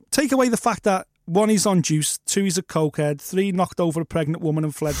say. Take away the fact that 1, he's on Juice. 2, he's a cokehead. 3, knocked over a pregnant woman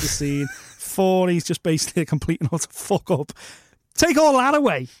and fled the scene. 4, he's just basically a complete and utter fuck up. Take all that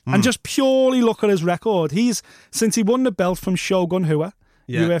away and just purely look at his record. Since he won the belt from Shogun Rua,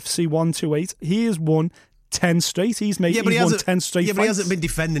 UFC 128, he has won 10 straight. He's won 10 straight fights. But he hasn't been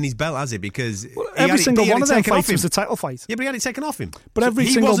defending his belt, has he? Because every single one of them fights was a title fight. Yeah, but he had it taken off him. But every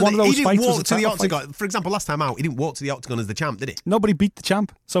single one of those fights was a title fight. fight. For example, last time out, he didn't walk to the octagon as the champ, did he? Nobody beat the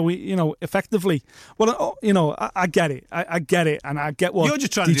champ. So effectively, I get it. I get it, and I get what you're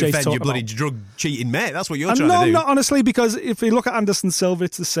just trying DJ's to defend your about. bloody drug cheating mate. That's what you're trying to do. No, not honestly, because if you look at Anderson Silva,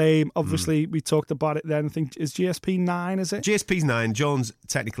 it's the same. Obviously, we talked about it then. I think is GSP 9, is it? GSP's 9. Jones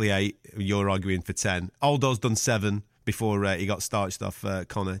technically 8. You're arguing for 10. Aldo's done 7. Before he got starched off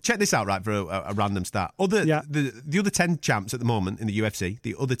Conor. Check this out, right, for a random stat. The other 10 champs at the moment in the UFC,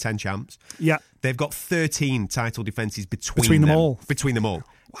 the other 10 champs, they've got 13 title defences between them all. Between them all.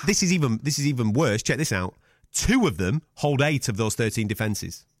 Wow. This is even worse. Check this out. 2 of them hold 8 of those 13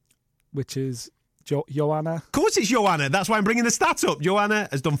 defences. Which is Joanna. Of course it's Joanna. That's why I'm bringing the stats up. Joanna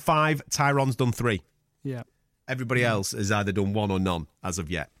has done 5. Tyron's done 3. Yeah. Everybody else has either done 1 or none as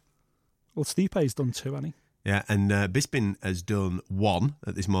of yet. Well, Stipe's done 2, hasn't he? Yeah, and Bisping has done 1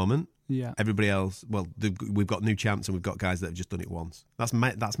 at this moment. Yeah. Everybody else, well, we've got new champs and we've got guys that have just done it once. That's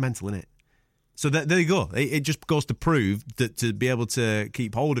mental, isn't it? So there you go. It just goes to prove that to be able to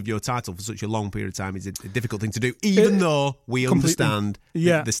keep hold of your title for such a long period of time is a difficult thing to do, even though we understand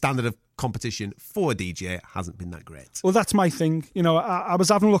the standard of competition for a DJ hasn't been that great. Well, that's my thing. I was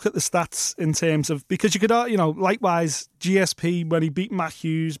having a look at the stats in terms of, because you could, likewise, GSP, when he beat Matt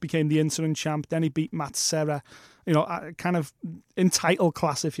Hughes, became the interim champ, then he beat Matt Serra, kind of in title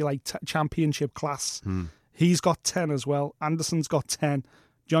class, if you like, championship class. He's got 10 as well. Anderson's got 10.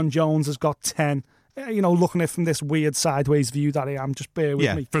 John Jones has got 10. Looking at it from this weird sideways view that I am, just bear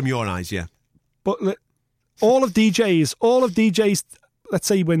with me. From your eyes, yeah. But all of DJ's, let's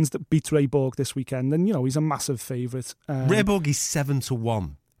say he beats Ray Borg this weekend, then he's a massive favourite. Ray Borg is 7-1.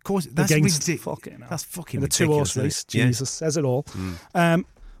 Of course, that's ridiculous. That's fucking ridiculous. The 2-horse race, Jesus says it all.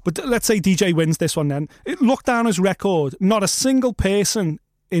 But let's say DJ wins this one. Then look down his record. Not a single person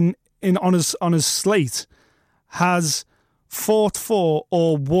on his slate has fought for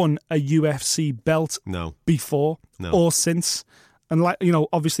or won a UFC belt before or since. And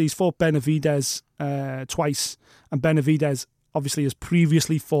obviously he's fought Benavidez twice, and Benavidez obviously has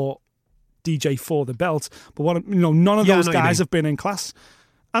previously fought DJ for the belt. But none of those guys have been in class.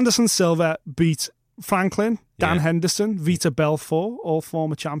 Anderson Silva beat Franklin, Dan Henderson, Vita Belfort, all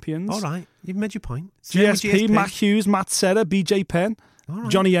former champions. All right, you've made your point. GSP, Matt Hughes, Matt Serra, BJ Penn. Right.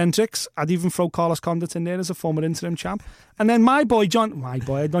 Johnny Hendricks. I'd even throw Carlos Condit in there as a former interim champ. And then I don't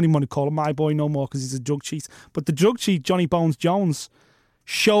even want to call him my boy no more because he's a drug cheat. But the drug cheat, Johnny Bones Jones,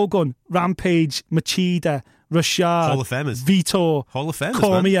 Shogun, Rampage, Machida, Rashad, Hall of Famers, Vitor, Hall of Famers,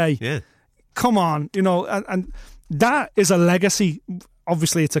 Cormier. Man. Yeah. Come on, and that is a legacy.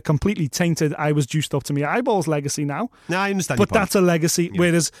 Obviously, it's a completely tainted, I was juiced up to my eyeballs legacy now. No, I understand. But that's a legacy. Yeah.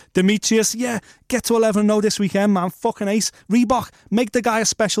 Whereas Demetrius, get to 11-0 this weekend, man. Fucking ace. Reebok, make the guy a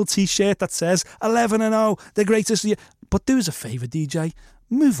special t-shirt that says 11-0, the greatest year. But do us a favour, DJ.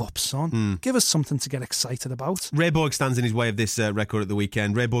 Move up, son. Give us something to get excited about. Ray Borg stands in his way of this record at the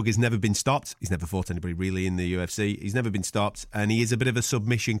weekend. Ray Borg has never been stopped. He's never fought anybody really in the UFC. He's never been stopped, and he is a bit of a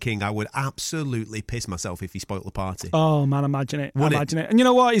submission king. I would absolutely piss myself if he spoilt the party. Oh man, imagine it. And you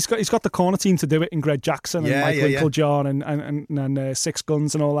know what? He's got the corner team to do it in Greg Jackson and Mike Winklejohn and Six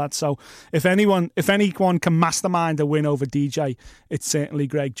Guns and all that. So if anyone can mastermind a win over DJ, it's certainly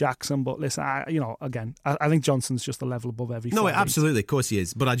Greg Jackson. But listen, I think Johnson's just a level above every. No, absolutely, of course he is.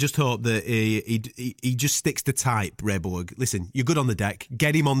 is. But I just hope that he just sticks to type, Ray Borg. Listen, you're good on the deck.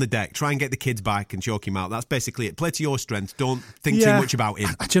 Get him on the deck. Try and get the kids back and choke him out. That's basically it. Play to your strengths. Don't think too much about him.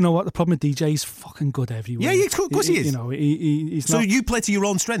 Do you know what? The problem with DJ is fucking good everywhere. Yeah, of course he is. You know, he's so not... you play to your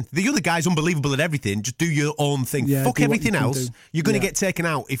own strength. The other guy's unbelievable at everything. Just do your own thing. Fuck everything else. You're going to get taken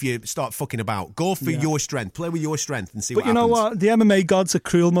out if you start fucking about. Go for your strength. Play with your strength and see what happens. But you know what? The MMA gods are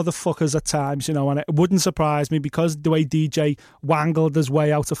cruel motherfuckers at times, you know, and it wouldn't surprise me because the way DJ wangled his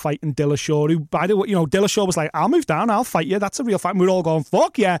way out of fighting Dillashaw, who, by the way, you know, Dillashaw was like, I'll move down, I'll fight you. That's a real fight. And we're all going,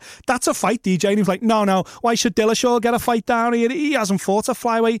 fuck yeah, that's a fight, DJ. And he was like, no, why should Dillashaw get a fight down here? He hasn't fought a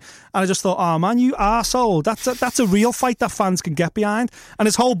flyweight. And I just thought, oh man, you arsehole. That's a real fight that fans can get behind. And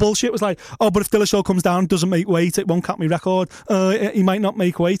his whole bullshit was like, oh, but if Dillashaw comes down and doesn't make weight, it won't cut me record. He might not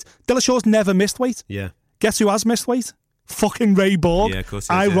make weight. Dillashaw's never missed weight. Yeah. Guess who has missed weight? Fucking Ray Borg. Yeah, of course.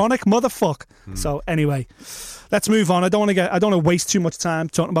 Ironic motherfuck. So anyway, let's move on. I don't want to waste too much time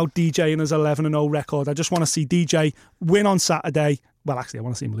talking about DJ and his 11-0 record. I just want to see DJ win on Saturday. Well, actually, I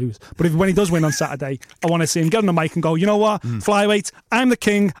want to see him lose. But when he does win on Saturday, I want to see him get on the mic and go, you know what? Flyweight, I'm the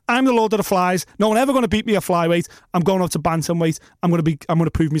king. I'm the Lord of the Flies. No one ever going to beat me at flyweight. I'm going up to bantamweight. I'm going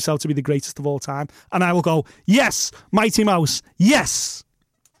to prove myself to be the greatest of all time. And I will go, yes, Mighty Mouse, yes.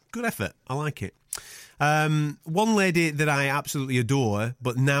 Good effort. I like it. One lady that I absolutely adore,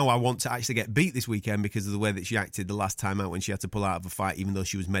 but now I want to actually get beat this weekend because of the way that she acted the last time out when she had to pull out of a fight, even though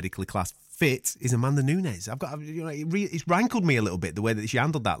she was medically classed fit, is Amanda Nunes. It's rankled me a little bit the way that she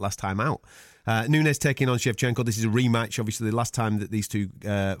handled that last time out. Nunes taking on Shevchenko. This is a rematch. Obviously, the last time that these two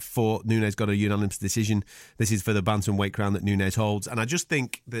fought, Nunes got a unanimous decision. This is for the bantamweight crown that Nunes holds, and I just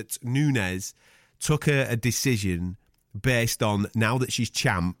think that Nunes took a decision based on now that she's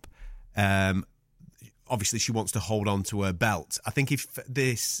champ. Obviously, she wants to hold on to her belt. I think if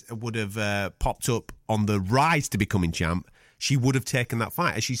this would have popped up on the rise to becoming champ, she would have taken that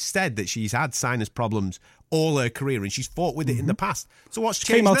fight. As she said that she's had sinus problems all her career and she's fought with it in the past. So what's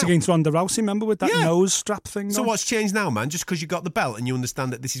changed Came out now? against Ronda Rousey, remember, with that nose strap thing? So what's changed now, man? Just because you got the belt and you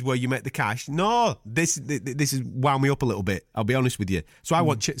understand that this is where you make the cash? No, this is wound me up a little bit, I'll be honest with you. So I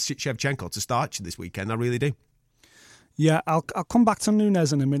want Shevchenko to start this weekend. I really do. Yeah, I'll come back to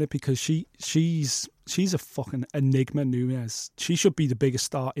Nunes in a minute because she's a fucking enigma, Nunes. She should be the biggest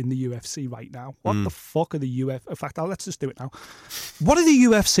star in the UFC right now. What the fuck are the UFC? In fact, let's just do it now. What are the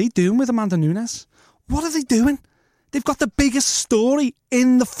UFC doing with Amanda Nunes? What are they doing? They've got the biggest story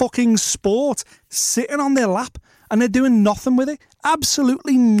in the fucking sport sitting on their lap and they're doing nothing with it.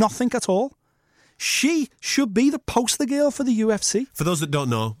 Absolutely nothing at all. She should be the poster girl for the UFC. For those that don't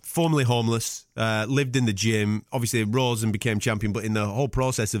know, formerly homeless, lived in the gym, obviously rose and became champion, but in the whole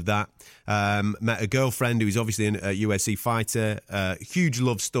process of that, met a girlfriend who is obviously a UFC fighter, huge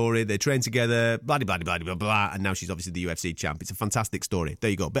love story, they trained together, blah, blah, blah, blah, blah, blah, and now she's obviously the UFC champ. It's a fantastic story.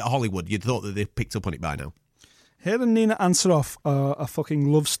 There you go. A bit of Hollywood. You'd thought that they'd picked up on it by now. Hearing Nina Ansaroff a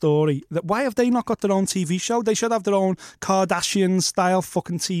fucking love story. Why have they not got their own TV show? They should have their own Kardashian-style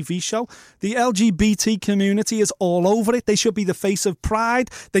fucking TV show. The LGBT community is all over it. They should be the face of pride.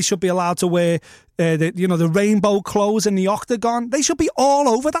 They should be allowed to wear the rainbow clothes in the octagon. They should be all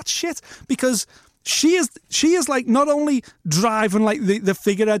over that shit because she is like not only driving like the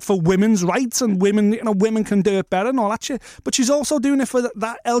figurehead for women's rights and women can do it better and all that shit, but she's also doing it for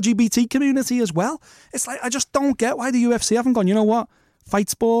that LGBT community as well. It's like I just don't get why the UFC haven't gone, you know what, fight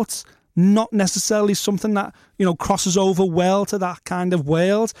sports not necessarily something that crosses over well to that kind of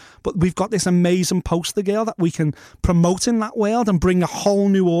world, but we've got this amazing poster girl that we can promote in that world and bring a whole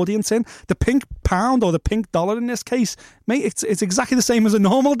new audience in. The pink pound or the pink dollar in this case, mate, it's exactly the same as a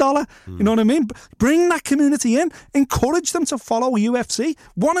normal dollar. You know what I mean? Bring that community in, encourage them to follow UFC.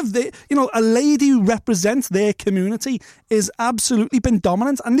 One of the a lady who represents their community is absolutely been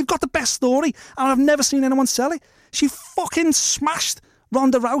dominant, and they've got the best story, and I've never seen anyone sell it. She fucking smashed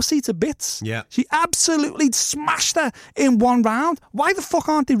Ronda Rousey to bits. Yeah. She absolutely smashed her in one round. Why the fuck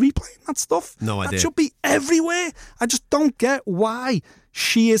aren't they replaying that stuff? No idea. That should be everywhere. I just don't get why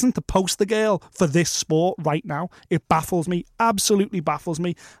she isn't the poster girl for this sport right now. It baffles me. Absolutely baffles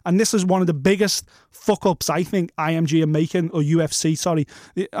me. And this is one of the biggest fuck-ups I think IMG are making, or UFC, sorry,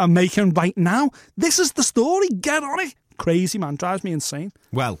 are making right now. This is the story. Get on it. Crazy, man. Drives me insane.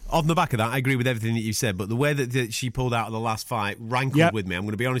 Well, on the back of that, I agree with everything that you said, but the way that she pulled out of the last fight rankled with me. I'm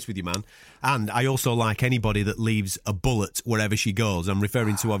going to be honest with you, man. And I also like anybody that leaves a bullet wherever she goes. I'm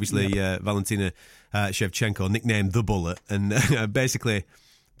referring to, obviously, Valentina Shevchenko, nicknamed The Bullet. And basically,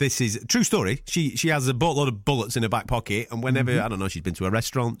 this is a true story. She has a boatload of bullets in her back pocket, and whenever, I don't know, she's been to a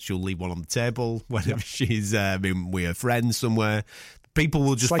restaurant, she'll leave one on the table. Whenever she's been with her friends somewhere, People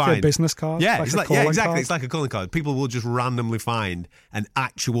will just It's like find a business card. Yeah, It's like a calling exactly. card. It's like a calling card. People will just randomly find an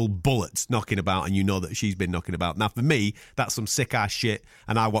actual bullet knocking about, and you know that she's been knocking about. Now, for me, that's some sick ass shit,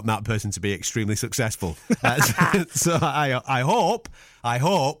 and I want that person to be extremely successful. So I hope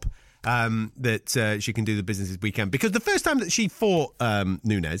that she can do the business this weekend, because the first time that she fought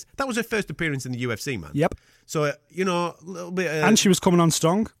Nunes, that was her first appearance in the UFC, man. Yep. So a little bit, And she was coming on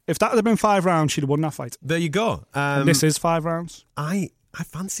strong. If that had been 5 rounds, she'd have won that fight. there you go. And this is 5 rounds. I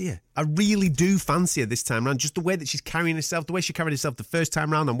fancy her. I really do fancy her this time round. Just the way that she's carrying herself, the way she carried herself the first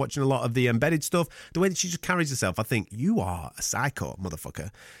time round. I'm watching a lot of the embedded stuff. The way that she just carries herself, I think, you are a psycho, motherfucker.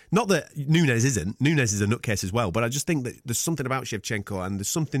 Not that Nunes isn't. Nunes is a nutcase as well. But I just think that there's something about Shevchenko, and there's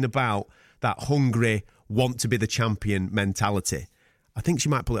something about that hungry, want to be the champion mentality. I think she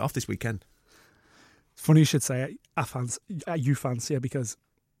might pull it off this weekend. Funny you should say it. You fancy her, because,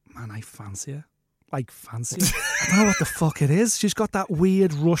 man, I fancy her. Like, fancy her. I don't know what the fuck it is. She's got that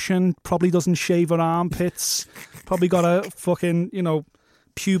weird Russian, probably doesn't shave her armpits, probably got a fucking,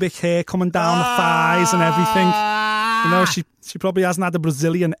 pubic hair coming down the thighs and everything. She probably hasn't had a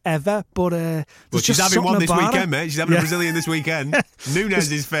Brazilian ever, but she's having one this weekend, her. mate. She's having a Brazilian this weekend.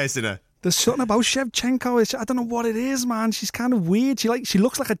 Nunes is facing her. There's something about Shevchenko. I don't know what it is, man. She's kind of weird. She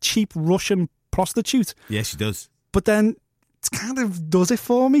looks like a cheap Russian prostitute. Yeah, she does. But then it kind of does it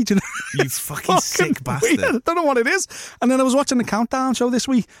for me. Do you know? You fucking sick bastard. Weird. I don't know what it is. And then I was watching the Countdown show this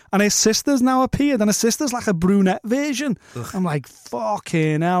week, and her sister's now appeared, and her sister's like a brunette version. Ugh. I'm like,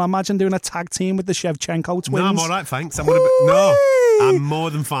 fucking hell, imagine doing a tag team with the Shevchenko twins. No, I'm all right, thanks. I'm more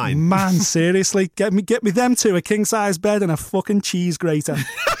than fine. Man, seriously, get me them two, a king-size bed and a fucking cheese grater.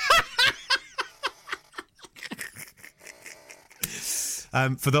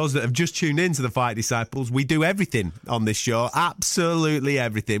 For those that have just tuned in to the Fight Disciples, we do everything on this show. Absolutely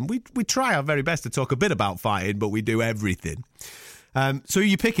everything. We try our very best to talk a bit about fighting, but we do everything. So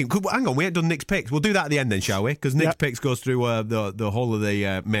you're picking... Hang on, we ain't done Nick's picks. We'll do that at the end then, shall we? Because Nick's picks goes through the whole of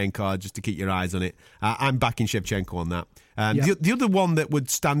the main card, just to keep your eyes on it. I'm backing Shevchenko on that. The other one that would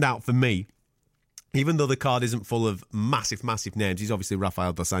stand out for me, even though the card isn't full of massive names, he's obviously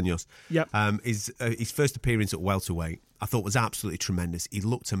Rafael Dos Anjos. Yep. His first appearance at welterweight, I thought, was absolutely tremendous. He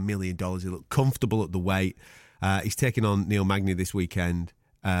looked $1 million. He looked comfortable at the weight. He's taking on Neil Magny this weekend.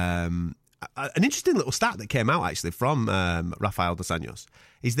 An interesting little stat that came out, actually, from Rafael Dos Anjos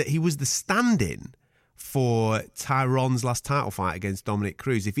is that he was the stand-in for Tyron's last title fight against Dominic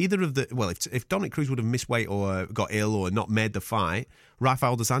Cruz. If Dominic Cruz would have missed weight or got ill or not made the fight,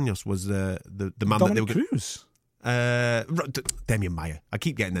 Rafael Dos Anjos was the man Dominic that they were going Cruz? Damian Maia. I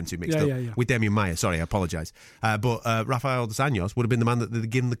keep getting them two mixed up. Yeah. With Damian Maia. Sorry, I apologise. But Rafael Dos Anjos would have been the man that they'd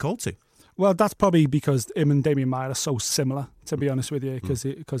given the call to. Well, that's probably because him and Damian Maia are so similar, to be honest with you, because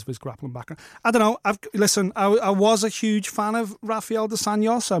of his grappling background. I don't know. I was a huge fan of Rafael Dos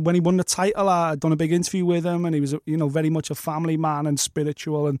Anjos. When he won the title, I'd done a big interview with him, and he was, very much a family man and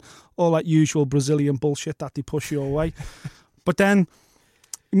spiritual and all that usual Brazilian bullshit that they push your way. But then,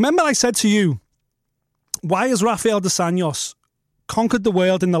 remember I said to you, why has Rafael Dos Anjos conquered the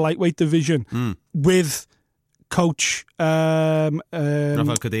world in the lightweight division with coach Rafael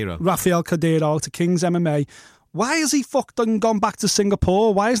Cordeiro to King's MMA? Why has he gone back to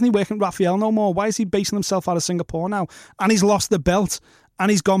Singapore? Why isn't he working with Rafael no more? Why is he basing himself out of Singapore now? And he's lost the belt and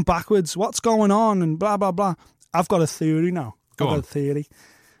he's gone backwards. What's going on? And blah, blah, blah. I've got a theory now. I've got a theory.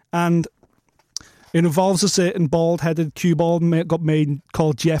 And it involves a certain bald-headed cue ball got made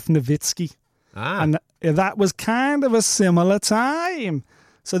called Jeff Nowitzki. And that was kind of a similar time.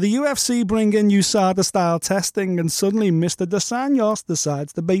 So the UFC bring in USADA-style testing, and suddenly Mr. Dos Anjos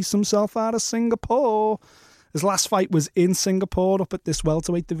decides to base himself out of Singapore. His last fight was in Singapore, up at this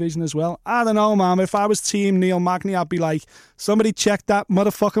welterweight division as well. I don't know, man. If I was Team Neil Magny, I'd be like, somebody check that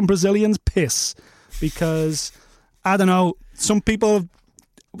motherfucking Brazilian's piss. Because, I don't know, some people,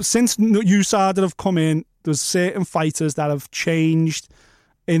 since USADA have come in, there's certain fighters that have changed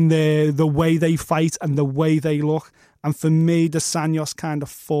in the way they fight and the way they look. And for me, Dos Anjos kind of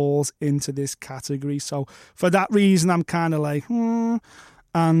falls into this category. So for that reason, I'm kind of like,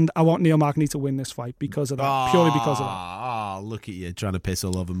 and I want Neil Magny to win this fight because of that, purely because of that. Oh, look at you trying to piss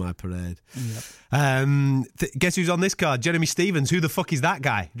all over my parade. Yep. Guess who's on this card? Jeremy Stephens. Who the fuck is that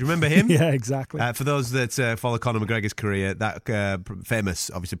guy? Do you remember him? Yeah, exactly. For those that follow Conor McGregor's career, that famous,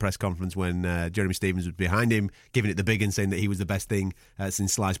 obviously, press conference when Jeremy Stephens was behind him, giving it the big and saying that he was the best thing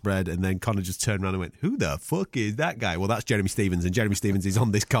since sliced bread, and then Conor just turned around and went, who the fuck is that guy? Well, that's Jeremy Stephens, and Jeremy Stephens is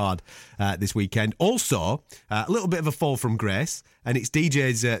on this card this weekend. Also, a little bit of a fall from grace, and it's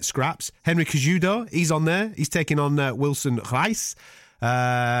DJ's scraps. Henry Cejudo, he's on there. He's taking on Wilson Reis, or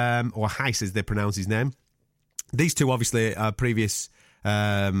Heiss as they pronounce his name. These two, obviously, are previous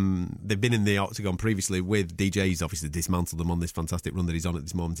They've been in the octagon previously with DJ. He's obviously dismantled them on this fantastic run that he's on at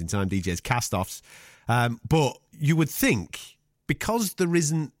this moment in time. DJ's cast-offs. But you would think, because there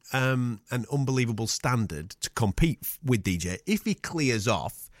isn't an unbelievable standard to compete with DJ, if he clears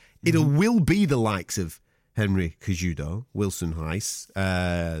off, it will be the likes of Henry Cejudo, Wilson Heiss,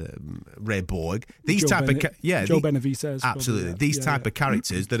 Ray Borg, these Joe Benavidez, absolutely, these type of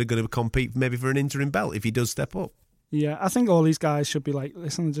characters that are going to compete maybe for an interim belt if he does step up. Yeah, I think all these guys should be like,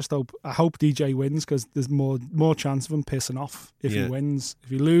 listen, I hope DJ wins because there's more chance of him pissing off if he wins. If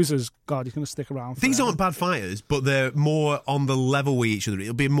he loses, God, he's going to stick around forever. These aren't bad fighters, but they're more on the level with each other.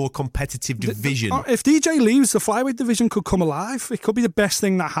 It'll be a more competitive division. If DJ leaves, the flyweight division could come alive. It could be the best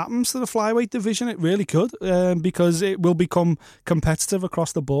thing that happens to the flyweight division. It really could, because it will become competitive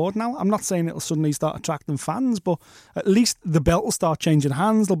across the board now. I'm not saying it'll suddenly start attracting fans, but at least the belt will start changing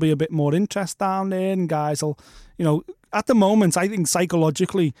hands. There'll be a bit more interest down there, and guys will... at the moment, I think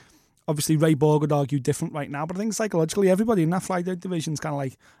psychologically, obviously Ray Borg would argue different right now, but I think psychologically everybody in that flyweight division is kind of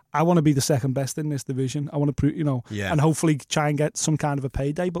like, I want to be the second best in this division. I want to prove, and hopefully try and get some kind of a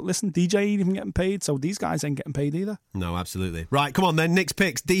payday. But listen, DJ ain't even getting paid, so these guys ain't getting paid either. No, absolutely. Right, come on then. Nick's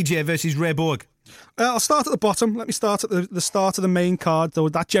picks, DJ versus Ray Borg. I'll start at the bottom. Let me start at the start of the main card, though.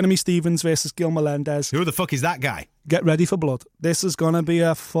 That Jeremy Stephens versus Gil Melendez. Who the fuck is that guy? Get ready for blood. This is going to be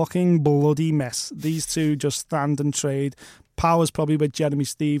a fucking bloody mess. These two just stand and trade. Power's probably with Jeremy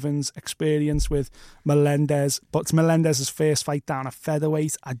Stephens, experience with Melendez, but it's Melendez's first fight down at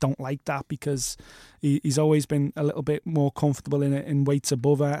featherweight. I don't like that because he's always been a little bit more comfortable in weights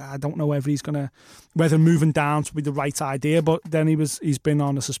above. I don't know whether moving down would be the right idea, but then he's been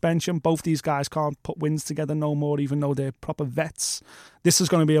on a suspension. Both these guys can't put wins together no more, even though they're proper vets. This is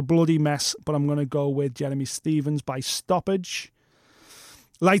going to be a bloody mess, but I'm going to go with Jeremy Stephens by stoppage.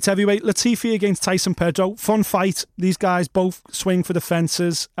 Light heavyweight, Latifi against Tyson Pedro. Fun fight. These guys both swing for the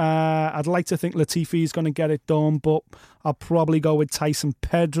fences. I'd like to think Latifi is going to get it done, but I'll probably go with Tyson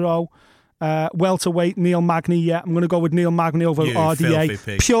Pedro. Welterweight, Neil Magny. I'm going to go with Neil Magny over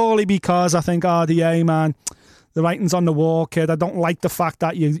RDA. Purely because I think RDA, man, the writing's on the wall, kid. I don't like the fact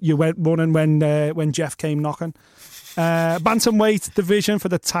that you went running when Jeff came knocking. Bantamweight division for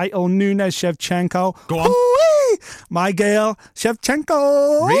the title, Nunes Shevchenko. Go on. Ooh-wee! My girl,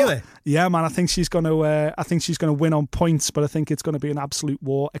 Shevchenko. Really? Yeah, man. I think she's going to win on points, but I think it's going to be an absolute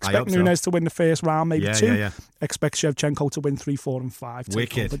war. Expect Nunes to win the first round, maybe two. Yeah. Expect Shevchenko to win 3, 4, and 5.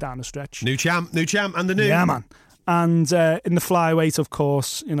 Wicked. Down the stretch. New champ, and the new. Yeah, man. And in the flyweight, of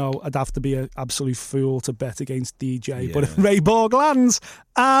course, I'd have to be an absolute fool to bet against DJ. Yeah. But if Ray Borg lands,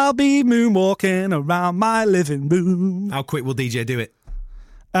 I'll be moonwalking around my living room. How quick will DJ do it?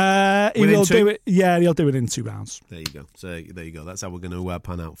 He will do it. Yeah, he'll do it in 2 rounds. There you go. So there you go. That's how we're going to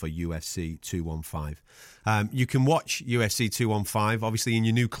pan out for UFC 215. You can watch UFC 215, obviously, in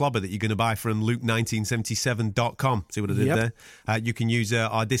your new clobber that you're going to buy from Luke1977.com. See what I did there? You can use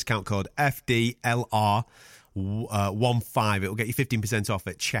our discount code FDLR. 15. It'll get you 15% off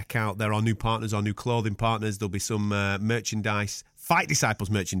at checkout. There are new partners, our new clothing partners. There'll be some merchandise, Fight Disciples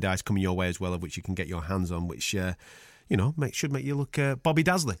merchandise coming your way as well, of which you can get your hands on, which should make you look Bobby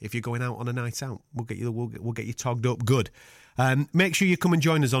Dazzler if you're going out on a night out. We'll get you togged up good. Make sure you come and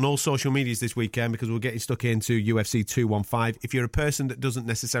join us on all social medias this weekend, because we're getting stuck into UFC 215. If you're a person that doesn't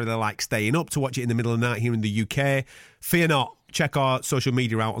necessarily like staying up to watch it in the middle of the night here in the UK, fear not. Check our social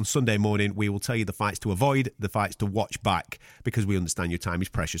media out on Sunday morning. We will tell you the fights to avoid, the fights to watch back, because we understand your time is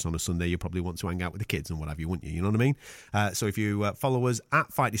precious on a Sunday. You probably want to hang out with the kids and what have you, wouldn't you? You know what I mean? So if you follow us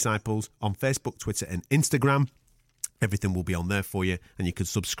at Fight Disciples on Facebook, Twitter and Instagram, everything will be on there for you. And you can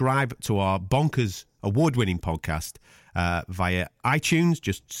subscribe to our bonkers award-winning podcast via iTunes.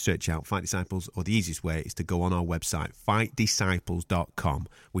 Just search out Fight Disciples, or the easiest way is to go on our website, fightdisciples.com.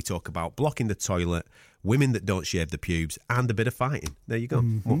 We talk about blocking the toilet, women that don't shave the pubes, and a bit of fighting. There you go.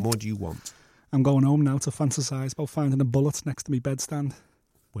 Mm-hmm. What more do you want? I'm going home now to fantasise about finding a bullet next to my bedstand.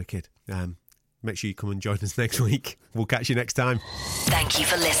 Wicked. Make sure you come and join us next week. We'll catch you next time. Thank you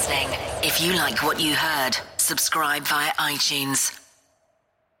for listening. If you like what you heard, subscribe via iTunes.